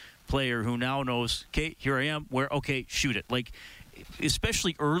confident player who now knows, okay, here I am, shoot it. Like,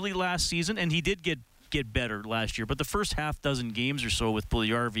 especially early last season, and he did get better last year, but the first half dozen games or so with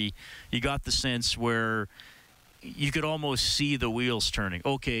Puljujarvi, you got the sense where you could almost see the wheels turning.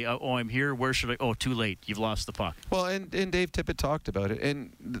 Okay, I'm here. Where should I? Oh, too late. You've lost the puck. Well, and Dave Tippett talked about it.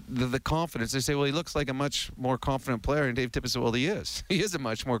 And the confidence. They say, well, he looks like a much more confident player. And Dave Tippett said, well, he is. He is a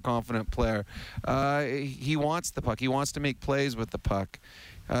much more confident player. He wants the puck. He wants to make plays with the puck.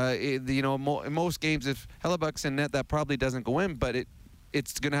 You know, in most games, if Hellebuck's in net, that probably doesn't go in, but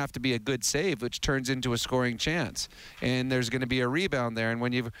it's going to have to be a good save, which turns into a scoring chance. And there's going to be a rebound there. And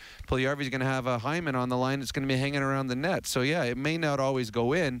when Puljujarvi's going to have a Hyman on the line, it's going to be hanging around the net. So, yeah, it may not always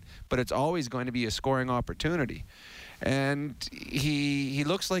go in, but it's always going to be a scoring opportunity. And he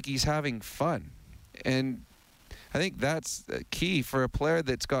looks like he's having fun. And I think that's key for a player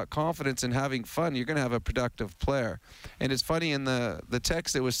that's got confidence in having fun. You're going to have a productive player. And it's funny, in the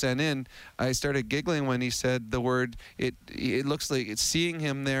text that was sent in, I started giggling when he said the word, it looks like it's seeing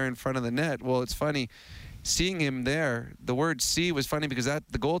him there in front of the net. Well, it's funny. Seeing him there, the word see was funny because the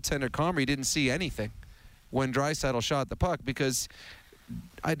goaltender, Comrie, didn't see anything when Draisaitl shot the puck, because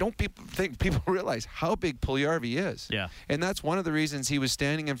I don't think people realize how big Puljujarvi is. Yeah. And that's one of the reasons he was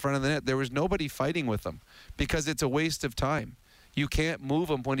standing in front of the net. There was nobody fighting with him because it's a waste of time. You can't move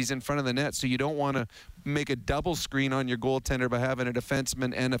him when he's in front of the net, so you don't want to make a double screen on your goaltender by having a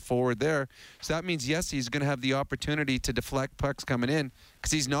defenseman and a forward there. So that means, yes, he's going to have the opportunity to deflect pucks coming in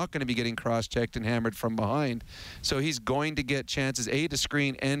because he's not going to be getting cross-checked and hammered from behind. So he's going to get chances, A, to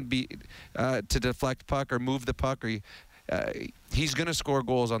screen and B, to deflect puck or move the puck, or he's going to score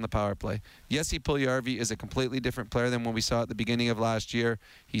goals on the power play. Yessi Puljujarvi is a completely different player than when we saw at the beginning of last year.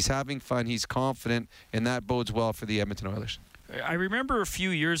 He's having fun, he's confident, and that bodes well for the Edmonton Oilers. I remember a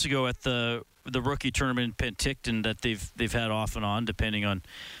few years ago at the rookie tournament in Penticton that they've had off and on, depending on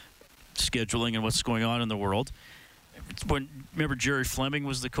scheduling and what's going on in the world. Remember Jerry Fleming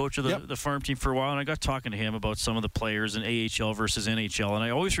was the coach of the farm team for a while, and I got talking to him about some of the players in AHL versus NHL, and I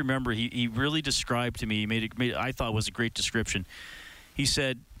always remember he really described to me, I thought was a great description. He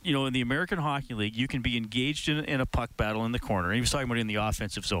said, you know, in the American Hockey League, you can be engaged in a puck battle in the corner. And he was talking about in the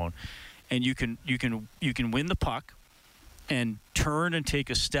offensive zone, and you can win the puck and turn and take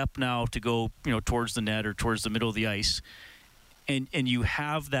a step now to go, you know, towards the net or towards the middle of the ice. And you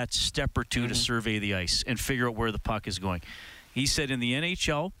have that step or two to survey the ice and figure out where the puck is going. He said in the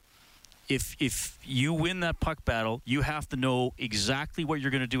NHL, if you win that puck battle, you have to know exactly what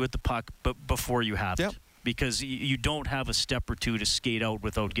you're going to do with the puck before you have it. Because you don't have a step or two to skate out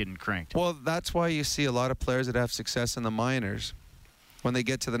without getting cranked. Well, that's why you see a lot of players that have success in the minors. When they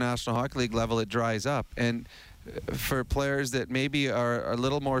get to the National Hockey League level, it dries up. And for players that maybe are a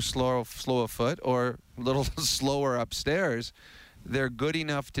little more slow of foot or a little slower upstairs, they're good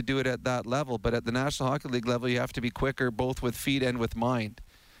enough to do it at that level. But at the National Hockey League level, you have to be quicker both with feet and with mind.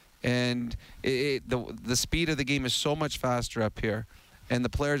 And the speed of the game is so much faster up here. And the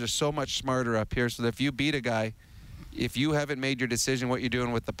players are so much smarter up here. So that if you beat a guy, if you haven't made your decision what you're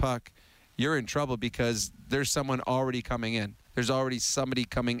doing with the puck, you're in trouble because there's someone already coming in. There's already somebody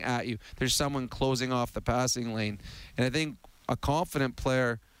coming at you. There's someone closing off the passing lane. And I think a confident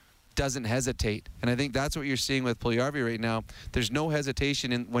player doesn't hesitate. And I think that's what you're seeing with Puljujarvi right now. There's no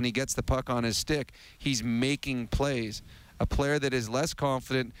hesitation when he gets the puck on his stick. He's making plays. A player that is less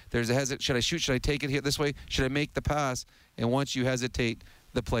confident, there's a hesitation. Should I shoot? Should I take it here this way? Should I make the pass? And once you hesitate,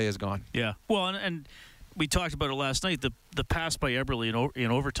 the play is gone. Yeah. Well, and we talked about it last night, the pass by Eberle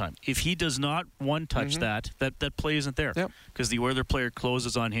in overtime. If he does not touch that play isn't there. Because the Oiler player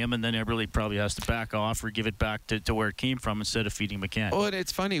closes on him, and then Eberle probably has to back off or give it back to where it came from instead of feeding McCann. Oh, and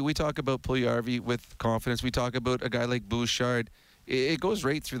it's funny. We talk about Puljujarvi with confidence. We talk about a guy like Bouchard. It goes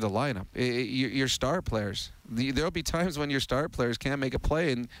right through the lineup. Your star players. There'll be times when your star players can't make a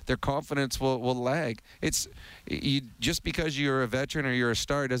play and their confidence will lag. Just because you're a veteran or you're a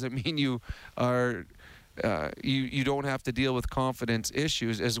star doesn't mean you are. You don't have to deal with confidence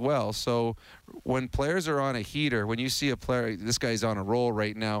issues as well. So when players are on a heater, when you see a player, this guy's on a roll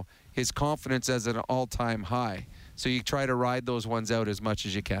right now, his confidence is at an all-time high. So you try to ride those ones out as much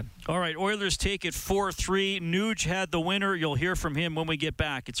as you can. All right, Oilers take it 4-3. Nuge had the winner. You'll hear from him when we get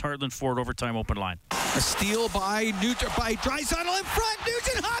back. It's Heartland Ford Overtime Open Line. A steal by Draisaitl in front.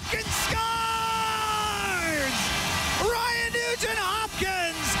 Nugent Hopkins scores! Ryan Nugent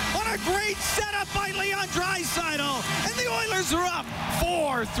Hopkins on a great setup by Leon Draisaitl. And the Oilers are up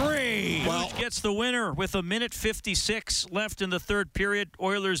 4-3. Nuge gets the winner with 1:56 left in the third period.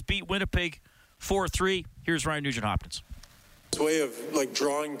 Oilers beat Winnipeg 4-3. Here's Ryan Nugent-Hopkins. His way of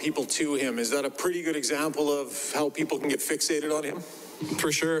drawing people to him, is that a pretty good example of how people can get fixated on him?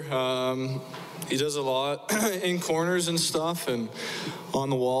 For sure. He does a lot in corners and stuff and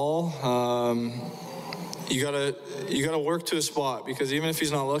on the wall. You gotta work to a spot, because even if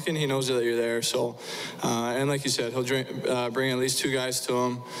he's not looking, he knows that you're there. So, and like you said, he'll bring at least two guys to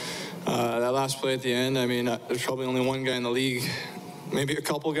him. That last play at the end, I mean, there's probably only one guy in the league, maybe a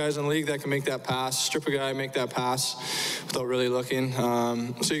couple guys in the league that can make that pass, strip a guy, make that pass without really looking.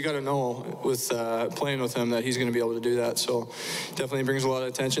 So you got to know with playing with him that he's going to be able to do that. So definitely brings a lot of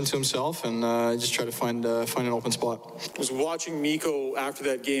attention to himself, and just try to find an open spot. I was watching Mikko after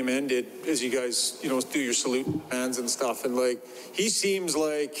that game ended, as you guys, do your salute hands and stuff, and he seems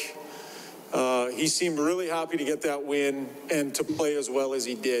like he seemed really happy to get that win and to play as well as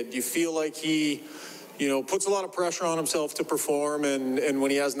he did. You feel like he puts a lot of pressure on himself to perform, and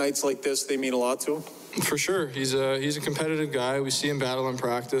when he has nights like this, they mean a lot to him? For sure. He's a competitive guy. We see him battle in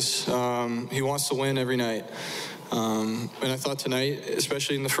practice. He wants to win every night. And I thought tonight,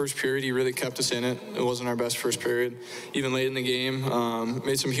 especially in the first period, he really kept us in it. It wasn't our best first period. Even late in the game,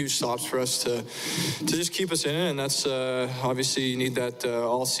 made some huge stops for us to just keep us in it. And that's obviously you need that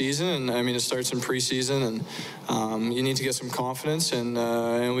all season. And I mean, it starts in preseason, and you need to get some confidence. And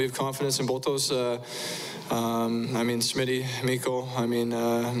we have confidence in both those. I mean, Smitty, Mikko,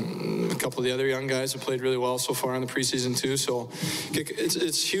 a couple of the other young guys have played really well so far in the preseason too. So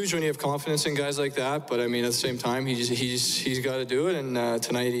it's huge when you have confidence in guys like that. But I mean, at the same time, he's got to do it. And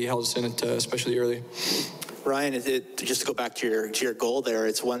tonight he held us in it, especially early. Ryan, just to go back to your goal there,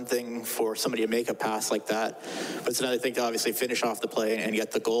 it's one thing for somebody to make a pass like that, but it's another thing to obviously finish off the play and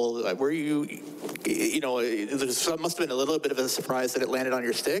get the goal. Were you there must have been a little bit of a surprise that it landed on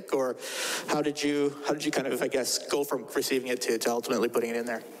your stick, or how did you kind of, I guess, go from receiving it to ultimately putting it in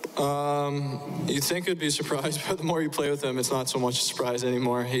there? You'd think it'd be a surprise, but the more you play with him, it's not so much a surprise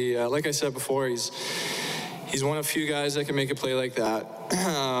anymore. He, like I said before, he's one of few guys that can make a play like that.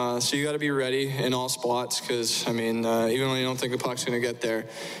 So you got to be ready in all spots, because I mean, even when you don't think the puck's going to get there,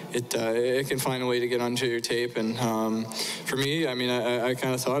 it can find a way to get onto your tape. And for me, I mean, I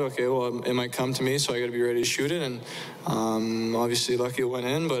kind of thought, okay, well, it might come to me, so I got to be ready to shoot it. And obviously, lucky it went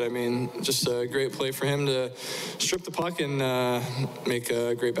in. But I mean, just a great play for him to strip the puck and make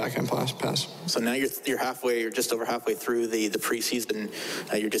a great backhand pass. So now you're just over halfway through the preseason.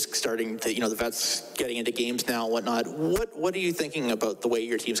 You're just starting to, the vets getting into games now and whatnot. What are you thinking about the way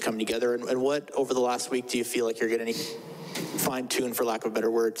your team's coming together, and what over the last week do you feel like you're getting fine-tuned, for lack of a better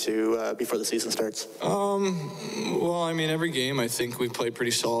word, to before the season starts? Well, I mean, every game I think we've played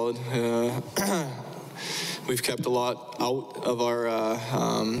pretty solid. We've kept a lot out of our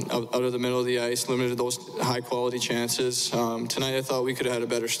out of the middle of the ice, limited those high-quality chances. Tonight I thought we could have had a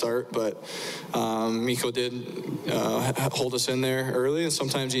better start, but Mikko did hold us in there early, and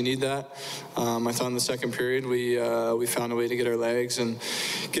sometimes you need that. I thought in the second period we found a way to get our legs and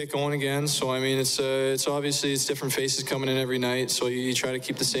get going again. So I mean, it's obviously it's different faces coming in every night, so you try to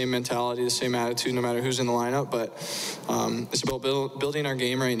keep the same mentality, the same attitude, no matter who's in the lineup. But it's about building our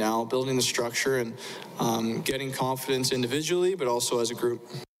game right now, building the structure, and getting confidence individually, but also as a group.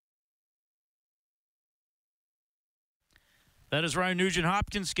 That is Ryan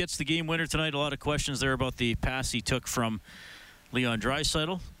Nugent-Hopkins, gets the game winner tonight. A lot of questions there about the pass he took from Leon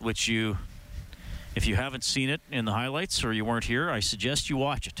Draisaitl, which if you haven't seen it in the highlights or you weren't here, I suggest you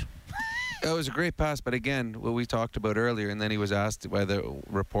watch it. It was a great pass, but again, what we talked about earlier, and then he was asked by the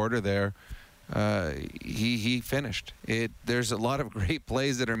reporter there, he finished. There's a lot of great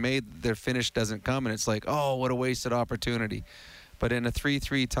plays that are made. Their finish doesn't come, and it's like, oh, what a wasted opportunity. But in a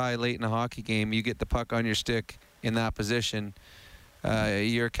 3-3 tie late in a hockey game, you get the puck on your stick in that position.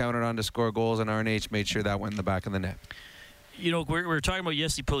 You're counted on to score goals, and RNH made sure that went in the back of the net. You know, we're talking about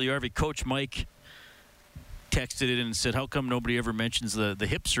Jesse Puljujarvi. Coach Mike texted it and said, how come nobody ever mentions the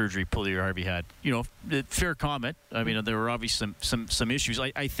hip surgery Puljujarvi had? You know, fair comment. I mean, there were obviously some issues.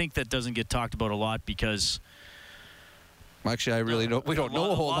 I think that doesn't get talked about a lot because... Actually, I really don't. We don't know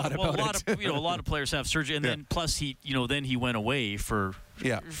a whole lot about it. A lot of players have surgery, and then plus he went away for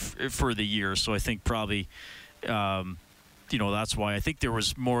the year. So I think probably, that's why I think there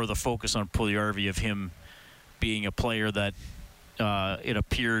was more of the focus on Puljujarvi of him being a player that it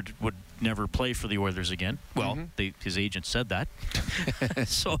appeared would never play for the Oilers again. Well, his agent said that.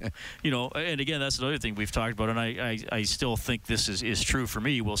 So, and again, that's another thing we've talked about, and I still think this is true for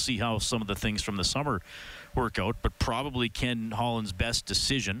me. We'll see how some of the things from the summer work out, but probably Ken Holland's best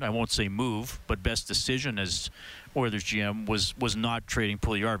decision, I won't say move, but best decision as Oilers GM was not trading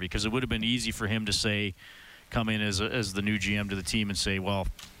Puljujarvi, because it would have been easy for him to say, come in as the new GM to the team and say, well,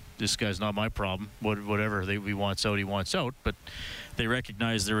 this guy's not my problem. Whatever he wants out, he wants out. But they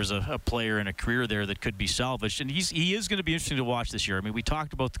recognize there is a player and a career there that could be salvaged, and he is going to be interesting to watch this year. I mean, we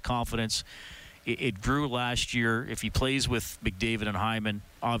talked about the confidence. It grew last year. If he plays with McDavid and Hyman,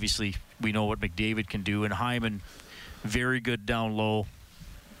 obviously we know what McDavid can do, and Hyman, very good down low,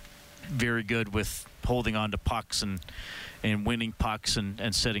 very good with holding on to pucks and winning pucks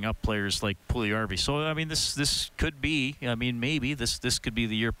and setting up players like Puljujarvi. So, I mean, this could be, maybe this could be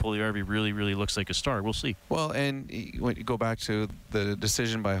the year Puljujarvi really, really looks like a star. We'll see. Well, and when you go back to the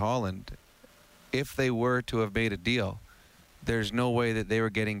decision by Holland, if they were to have made a deal, there's no way that they were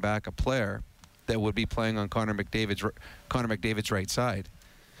getting back a player that would be playing on Connor McDavid's right side.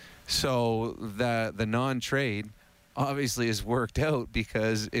 So the non-trade obviously is worked out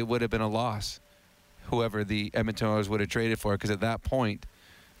because it would have been a loss, whoever the Edmonton Oilers would have traded for, because at that point,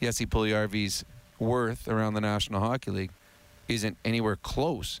 Jesse Puljujarvi's worth around the National Hockey League isn't anywhere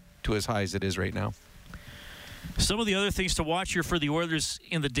close to as high as it is right now. Some of the other things to watch here for the Oilers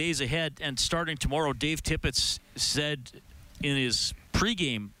in the days ahead, and starting tomorrow, Dave Tippett said in his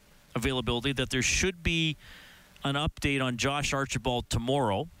pregame availability that there should be an update on Josh Archibald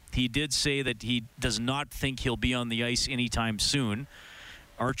tomorrow. He did say that he does not think he'll be on the ice anytime soon.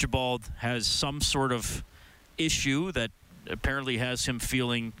 Archibald has some sort of issue that apparently has him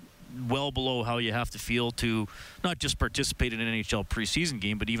feeling well below how you have to feel to not just participate in an NHL preseason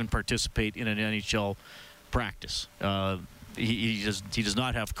game, but even participate in an NHL practice. He does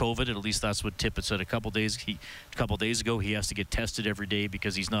not have COVID. At least that's what Tippett said a couple days ago. He has to get tested every day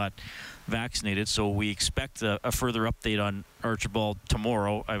because he's not vaccinated. So we expect a further update on Archibald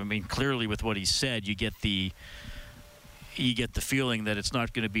tomorrow. I mean, clearly with what he said, you get the feeling that it's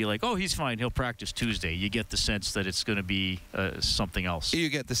not going to be like, oh, he's fine, he'll practice Tuesday. You get the sense that it's going to be something else. You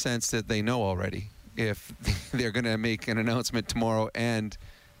get the sense that they know already if they're going to make an announcement tomorrow and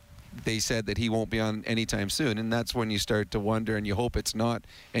they said that he won't be on anytime soon. And that's when you start to wonder, and you hope it's not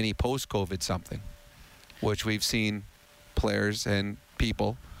any post-COVID something, which we've seen players and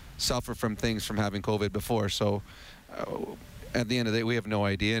people suffer from things from having COVID before. So at the end of the day, we have no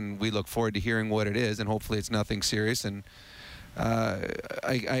idea, and we look forward to hearing what it is, and hopefully it's nothing serious. And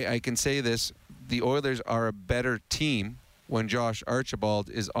I can say this, the Oilers are a better team when Josh Archibald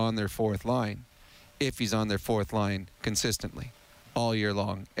is on their fourth line, if he's on their fourth line consistently all year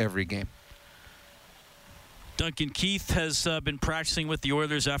long, every game. Duncan Keith has been practicing with the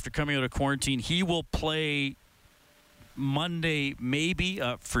Oilers after coming out of quarantine. He will play Monday, maybe,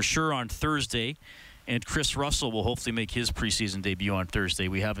 for sure on Thursday. And Chris Russell will hopefully make his preseason debut on Thursday.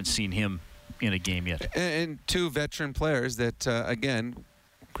 We haven't seen him in a game yet. And two veteran players that, again,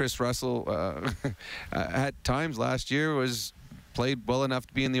 Chris Russell at times last year played well enough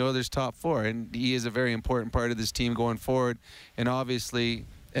to be in the Oilers' top four, and he is a very important part of this team going forward. And obviously,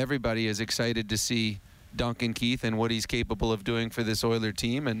 everybody is excited to see Duncan Keith and what he's capable of doing for this Oiler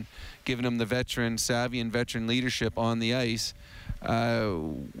team, and giving him the veteran savvy and veteran leadership on the ice.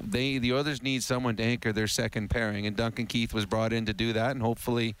 The Oilers need someone to anchor their second pairing, and Duncan Keith was brought in to do that, and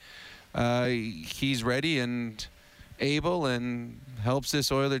hopefully he's ready and able and helps this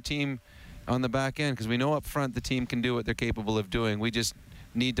Oiler team on the back end, because we know up front the team can do what they're capable of doing. We just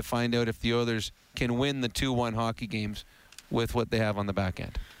need to find out if the Oilers can win the 2-1 hockey games with what they have on the back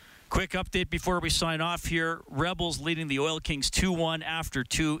end. Quick update before we sign off here. Rebels leading the Oil Kings 2-1 after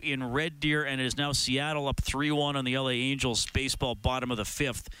 2 in Red Deer, and it is now Seattle up 3-1 on the LA Angels. Baseball bottom of the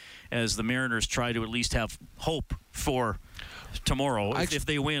 5th as the Mariners try to at least have hope for tomorrow. If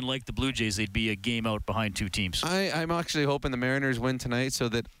they win, like the Blue Jays, they'd be a game out behind 2 teams. I'm actually hoping the Mariners win tonight so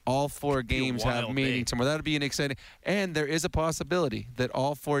that all 4 games have meaning tomorrow. That would be an exciting. And there is a possibility that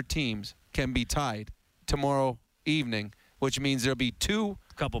all 4 teams can be tied tomorrow evening, which means there'll be two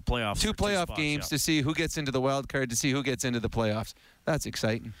playoff games to see who gets into the wild card, to see who gets into the playoffs. That's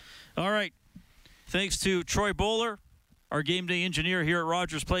exciting. All right. Thanks to Troy Bowler, our game day engineer here at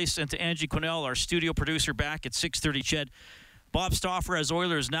Rogers Place, and to Angie Quinnell, our studio producer, back at 6:30 CHED. Bob Stauffer has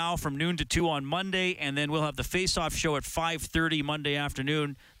Oilers Now from noon to 2 on Monday, and then we'll have the face-off show at 5:30 Monday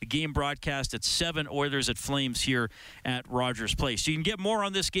afternoon. The game broadcast at 7, Oilers at Flames here at Rogers Place. You can get more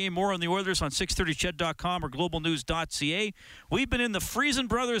on this game, more on the Oilers on 630ched.com or globalnews.ca. We've been in the Friesen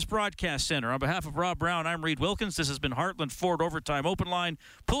Brothers Broadcast Center. On behalf of Rob Brown, I'm Reed Wilkins. This has been Heartland Ford Overtime Open Line.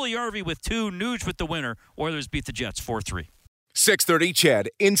 Puljujärvi with 2, Nuge with the winner. Oilers beat the Jets 4-3. 630 CHED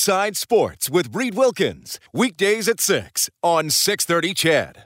Inside Sports with Reed Wilkins. Weekdays at 6 on 630 CHED.